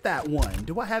to get that one.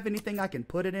 Do I have anything I can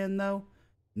put it in, though?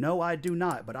 No, I do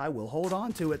not, but I will hold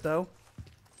on to it, though.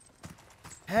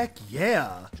 Heck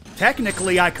yeah.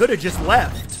 Technically, I could have just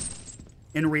left.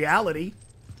 In reality,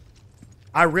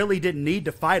 I really didn't need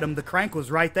to fight him. The crank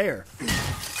was right there.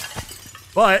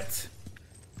 But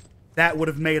that would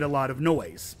have made a lot of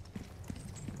noise.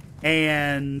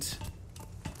 And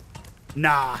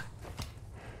nah.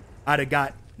 I'd have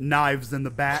got knives in the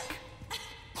back.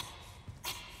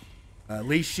 At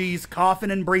least she's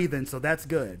coughing and breathing, so that's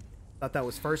good. Thought that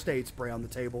was first aid spray on the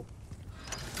table.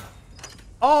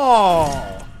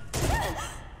 Oh!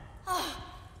 Oh,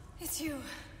 it's you.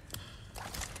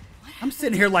 I'm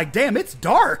sitting here like, damn, it's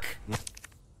dark.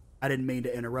 I didn't mean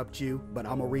to interrupt you, but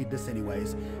I'm gonna read this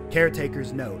anyways.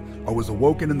 Caretaker's note. I was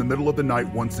awoken in the middle of the night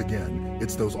once again.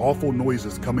 It's those awful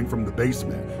noises coming from the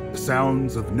basement. The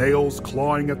sounds of nails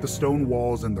clawing at the stone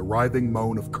walls and the writhing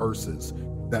moan of curses.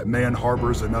 That man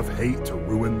harbors enough hate to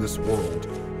ruin this world.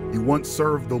 He once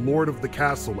served the lord of the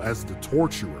castle as the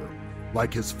torturer.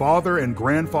 Like his father and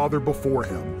grandfather before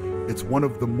him, it's one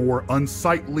of the more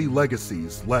unsightly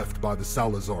legacies left by the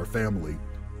Salazar family.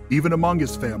 Even among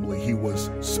his family, he was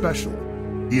special.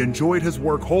 He enjoyed his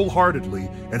work wholeheartedly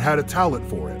and had a talent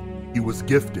for it. He was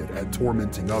gifted at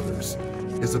tormenting others.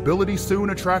 His ability soon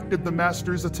attracted the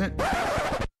master's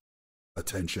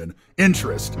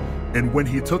interest, and when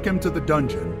he took him to the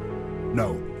dungeon,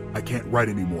 no, I can't write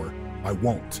anymore. I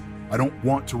won't. I don't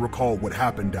want to recall what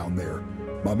happened down there.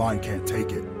 My mind can't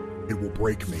take it. It will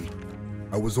break me.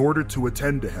 I was ordered to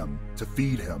attend to him, to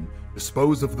feed him,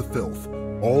 dispose of the filth,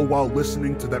 all while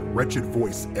listening to that wretched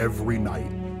voice every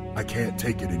night. I can't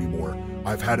take it anymore.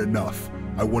 I've had enough.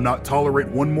 I will not tolerate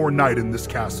one more night in this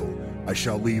castle. I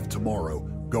shall leave tomorrow,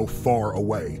 go far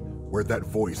away, where that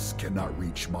voice cannot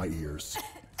reach my ears.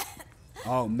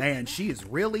 Oh man, she is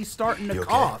really starting to You okay?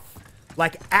 cough.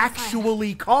 Like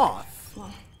actually cough.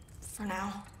 Well, for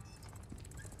now.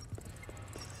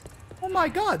 Oh my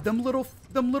god, them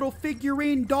little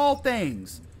figurine doll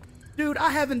things. Dude,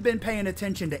 I haven't been paying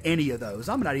attention to any of those.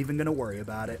 I'm not even gonna worry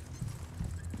about it.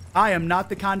 I am not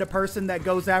the kind of person that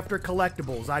goes after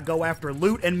collectibles. I go after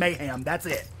loot and mayhem. That's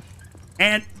it.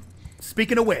 And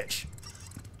speaking of which,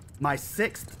 my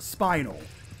 6th spinal.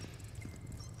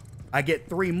 I get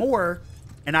 3 more,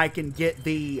 and I can get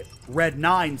the Red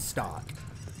 9 stock.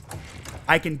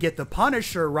 I can get the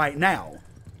Punisher right now.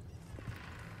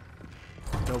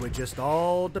 So it just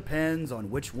all depends on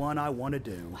which one I want to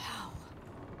do. Wow.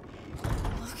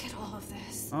 Look at all of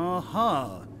this.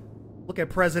 Uh-huh. Look at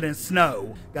President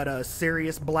Snow. Got a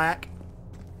Sirius Black.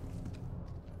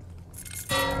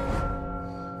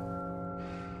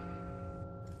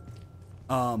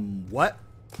 What?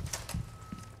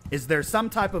 Is there some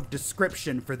type of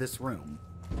description for this room?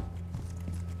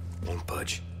 Won't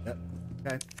budge. Yep.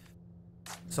 Okay.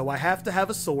 So I have to have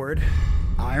a sword.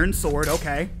 Iron sword,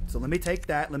 okay. So let me take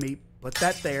that. Let me put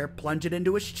that there. Plunge it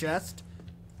into his chest.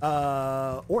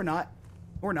 Or not.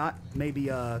 Or not. Maybe,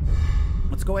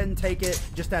 let's go ahead and take it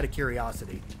just out of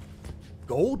curiosity.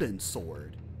 Golden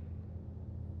sword.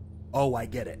 Oh, I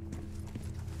get it.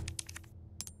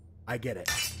 I get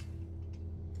it.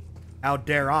 How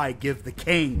dare I give the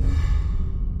king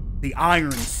the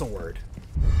iron sword?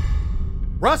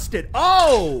 Rusted.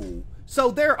 Oh! So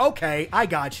there, okay, I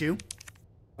got you.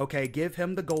 Okay, give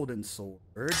him the golden sword.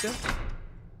 Let's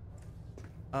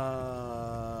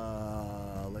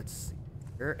see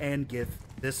here. And give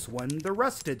this one the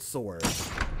rusted sword.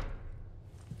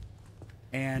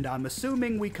 And I'm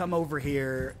assuming we come over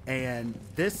here and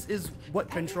this is what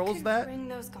controls that? Ring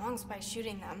those gongs by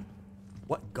shooting them.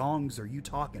 What gongs are you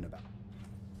talking about?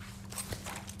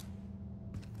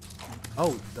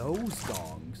 Oh, those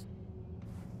gongs.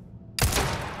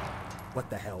 What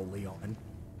the hell, Leon?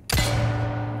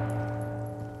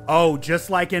 Oh, just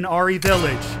like in RE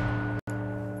Village.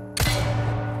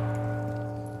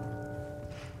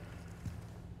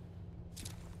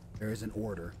 There is an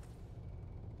order.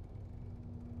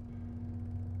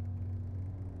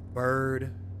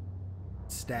 Bird,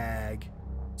 stag,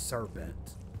 serpent.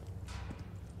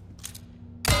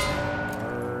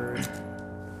 Bird,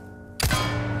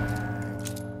 stag,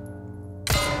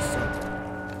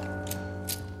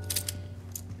 serpent.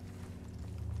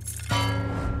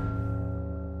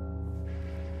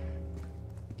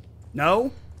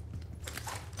 No?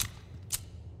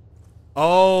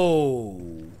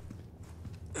 Oh.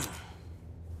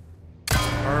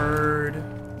 Bird.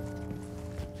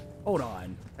 Hold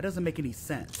on. That doesn't make any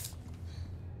sense.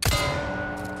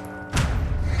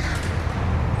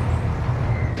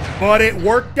 But it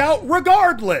worked out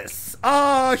regardless.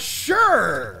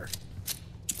 Sure.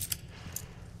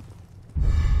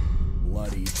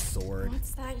 Bloody sword.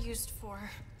 What's that used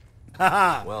for?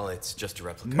 Haha. Well, it's just a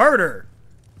replica. Murder.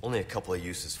 Only a couple of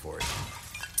uses for it.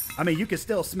 I mean, you can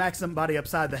still smack somebody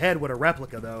upside the head with a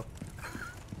replica, though.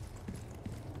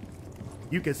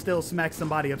 You can still smack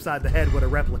somebody upside the head with a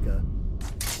replica.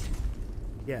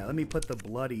 Yeah, let me put the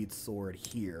bloodied sword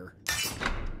here.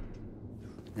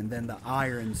 And then the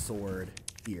iron sword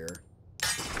here.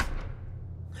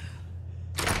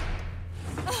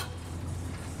 Oh,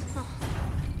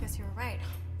 guess you were right.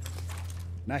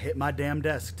 And I hit my damn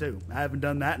desk, too. I haven't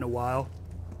done that in a while.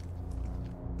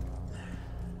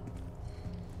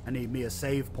 I need me a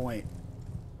save point.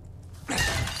 There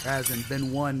hasn't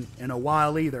been one in a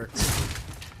while either.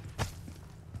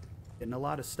 Getting a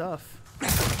lot of stuff.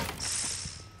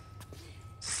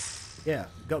 Yeah,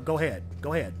 go ahead.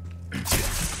 Go ahead.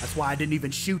 That's why I didn't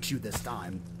even shoot you this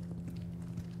time.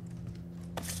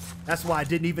 That's why I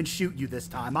didn't even shoot you this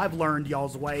time. I've learned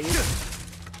y'all's ways.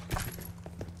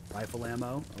 Rifle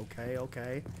ammo. Okay,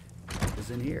 okay. What is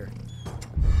in here?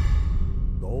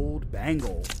 Gold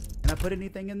bangle. Can I put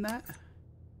anything in that?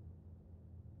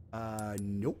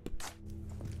 Nope.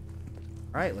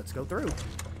 Alright, let's go through.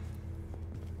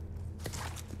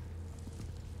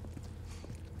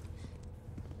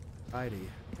 Righty.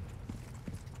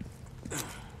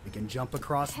 We can jump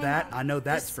across that. I know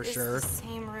that's for sure. This is the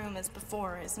same room as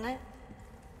before, isn't it?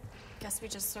 Guess we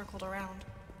just circled around.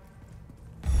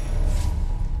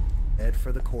 Head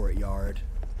for the courtyard.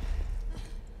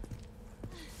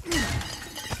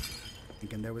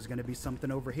 Thinking there was going to be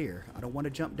something over here. I don't want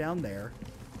to jump down there.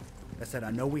 Like I said,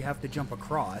 I know we have to jump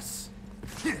across.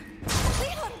 Leon,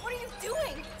 what are you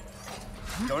doing?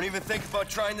 Don't even think about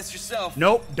trying this yourself.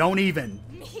 Nope, don't even.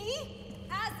 Me?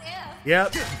 As if.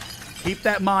 Yep. Keep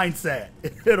that mindset.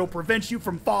 It'll prevent you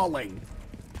from falling.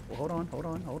 Well, hold on.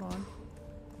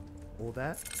 Pull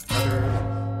that.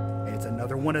 It's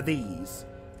another one of these.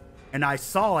 And I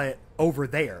saw it over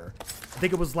there. I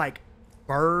think it was like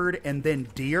bird and then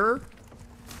deer.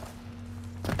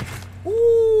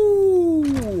 Ooh.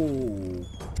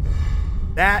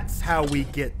 That's how we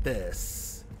get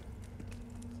this.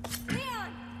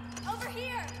 Leon, over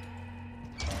here.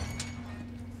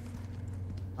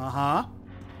 Uh-huh.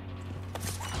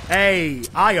 Hey,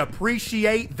 I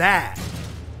appreciate that.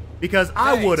 Because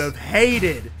I would have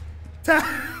hated to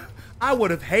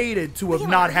have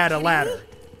not had a ladder.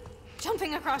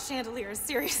 Jumping across chandeliers,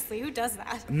 seriously, who does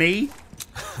that? Me?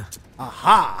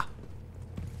 Aha.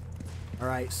 All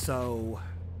right, so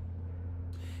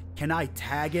can I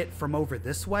tag it from over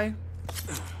this way?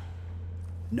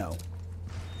 No.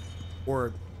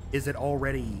 Or is it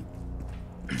already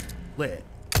lit?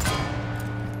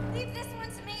 Leave this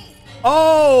one to me.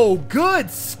 Oh, good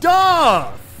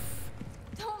stuff.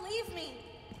 Don't leave me.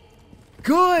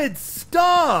 Good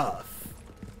stuff.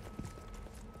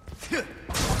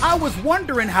 I was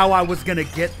wondering how I was gonna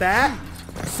get that.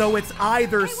 So it's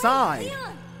either side.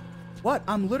 Leon. What?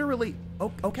 I'm literally...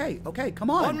 Oh, okay, come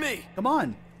on. On me. Come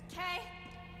on. Okay.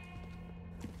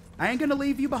 I ain't gonna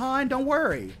leave you behind, don't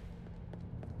worry.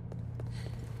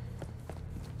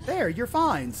 There, you're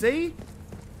fine, see?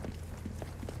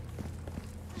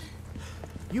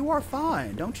 You are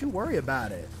fine, don't you worry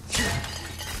about it.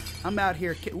 I'm out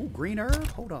here... Ooh, green herb?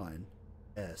 Hold on.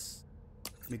 Yes.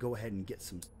 Let me go ahead and get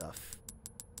some stuff.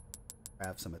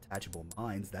 Have some attachable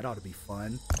mines. That ought to be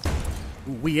fun.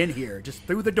 Ooh, we in here, just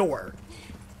through the door.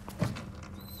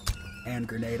 Hand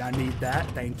grenade, I need that.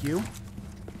 Thank you.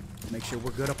 Make sure we're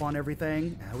good up on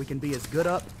everything. We can be as good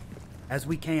up as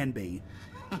we can be.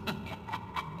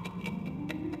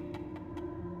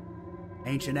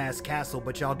 Ancient ass castle,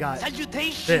 but y'all got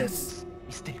Salutations, this.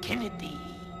 Mr. Kennedy.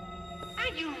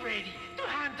 Are you ready to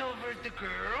hand over the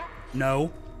girl?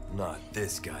 No. Not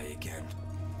this guy again.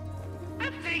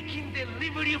 I'm taking the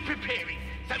liberty of preparing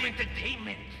some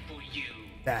entertainment for you.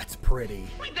 That's pretty.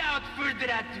 Without further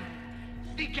ado,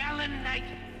 the gallant knight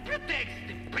protects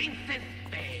the princess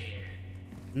fair.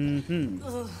 Mm-hmm.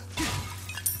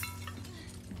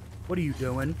 What are you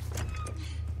doing?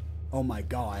 Oh my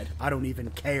god, I don't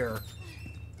even care.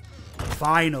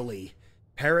 Finally,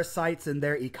 Parasites and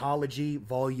Their Ecology,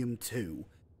 Volume 2.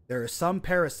 There are some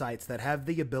parasites that have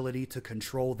the ability to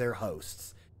control their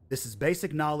hosts. This is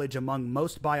basic knowledge among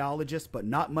most biologists, but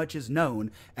not much is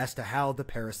known as to how the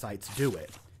parasites do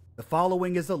it. The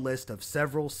following is a list of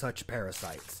several such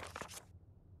parasites.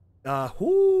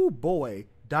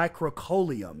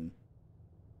 Dicrocolium.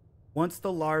 Once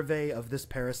the larvae of this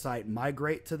parasite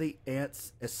migrate to the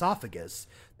ant's esophagus,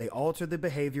 they alter the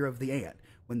behavior of the ant.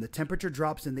 When the temperature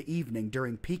drops in the evening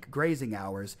during peak grazing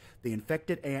hours, the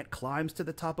infected ant climbs to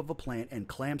the top of a plant and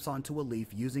clamps onto a leaf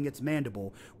using its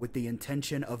mandible with the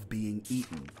intention of being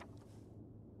eaten.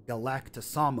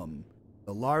 Galactosomum.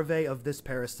 The larvae of this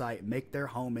parasite make their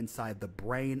home inside the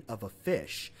brain of a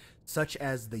fish, such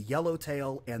as the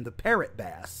yellowtail and the parrot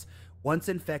bass. Once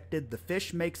infected, the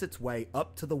fish makes its way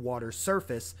up to the water's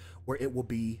surface, where it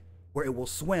will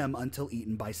swim until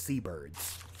eaten by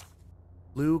seabirds.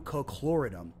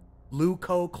 Leucochloridium.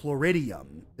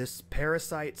 This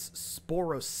parasite's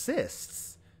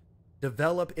sporocysts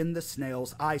develop in the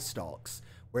snail's eye stalks,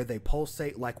 where they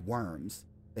pulsate like worms.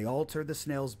 They alter the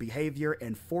snail's behavior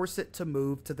and force it to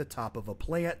move to the top of a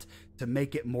plant to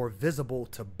make it more visible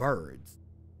to birds.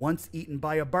 Once eaten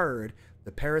by a bird,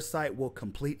 the parasite will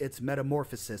complete its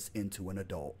metamorphosis into an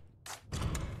adult.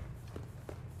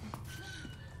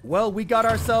 Well, we got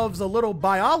ourselves a little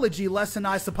biology lesson,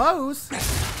 I suppose.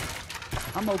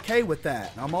 I'm okay with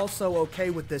that. I'm also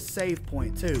okay with this save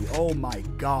point, too. Oh my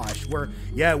gosh.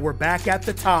 We're back at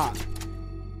the top.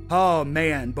 Oh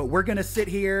man, but we're gonna sit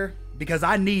here because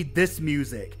I need this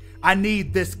music. I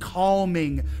need this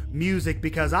calming music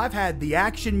because I've had the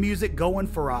action music going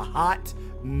for a hot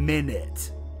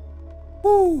minute.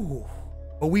 Woo!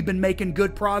 But we've been making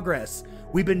good progress.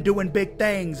 We've been doing big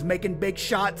things, making big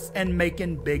shots, and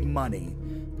making big money.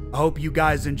 I hope you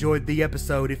guys enjoyed the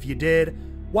episode. If you did,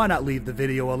 why not leave the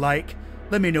video a like?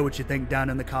 Let me know what you think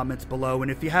down in the comments below. And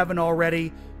if you haven't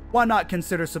already, why not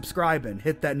consider subscribing?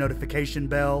 Hit that notification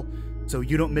bell so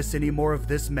you don't miss any more of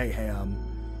this mayhem.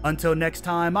 Until next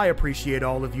time, I appreciate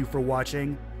all of you for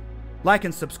watching. Like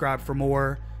and subscribe for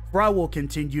more, for I will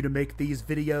continue to make these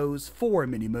videos for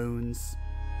many moons.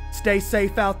 Stay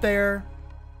safe out there,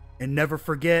 and never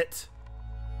forget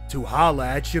to holla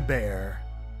at your bear.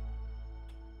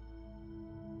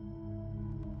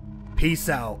 Peace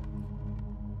out.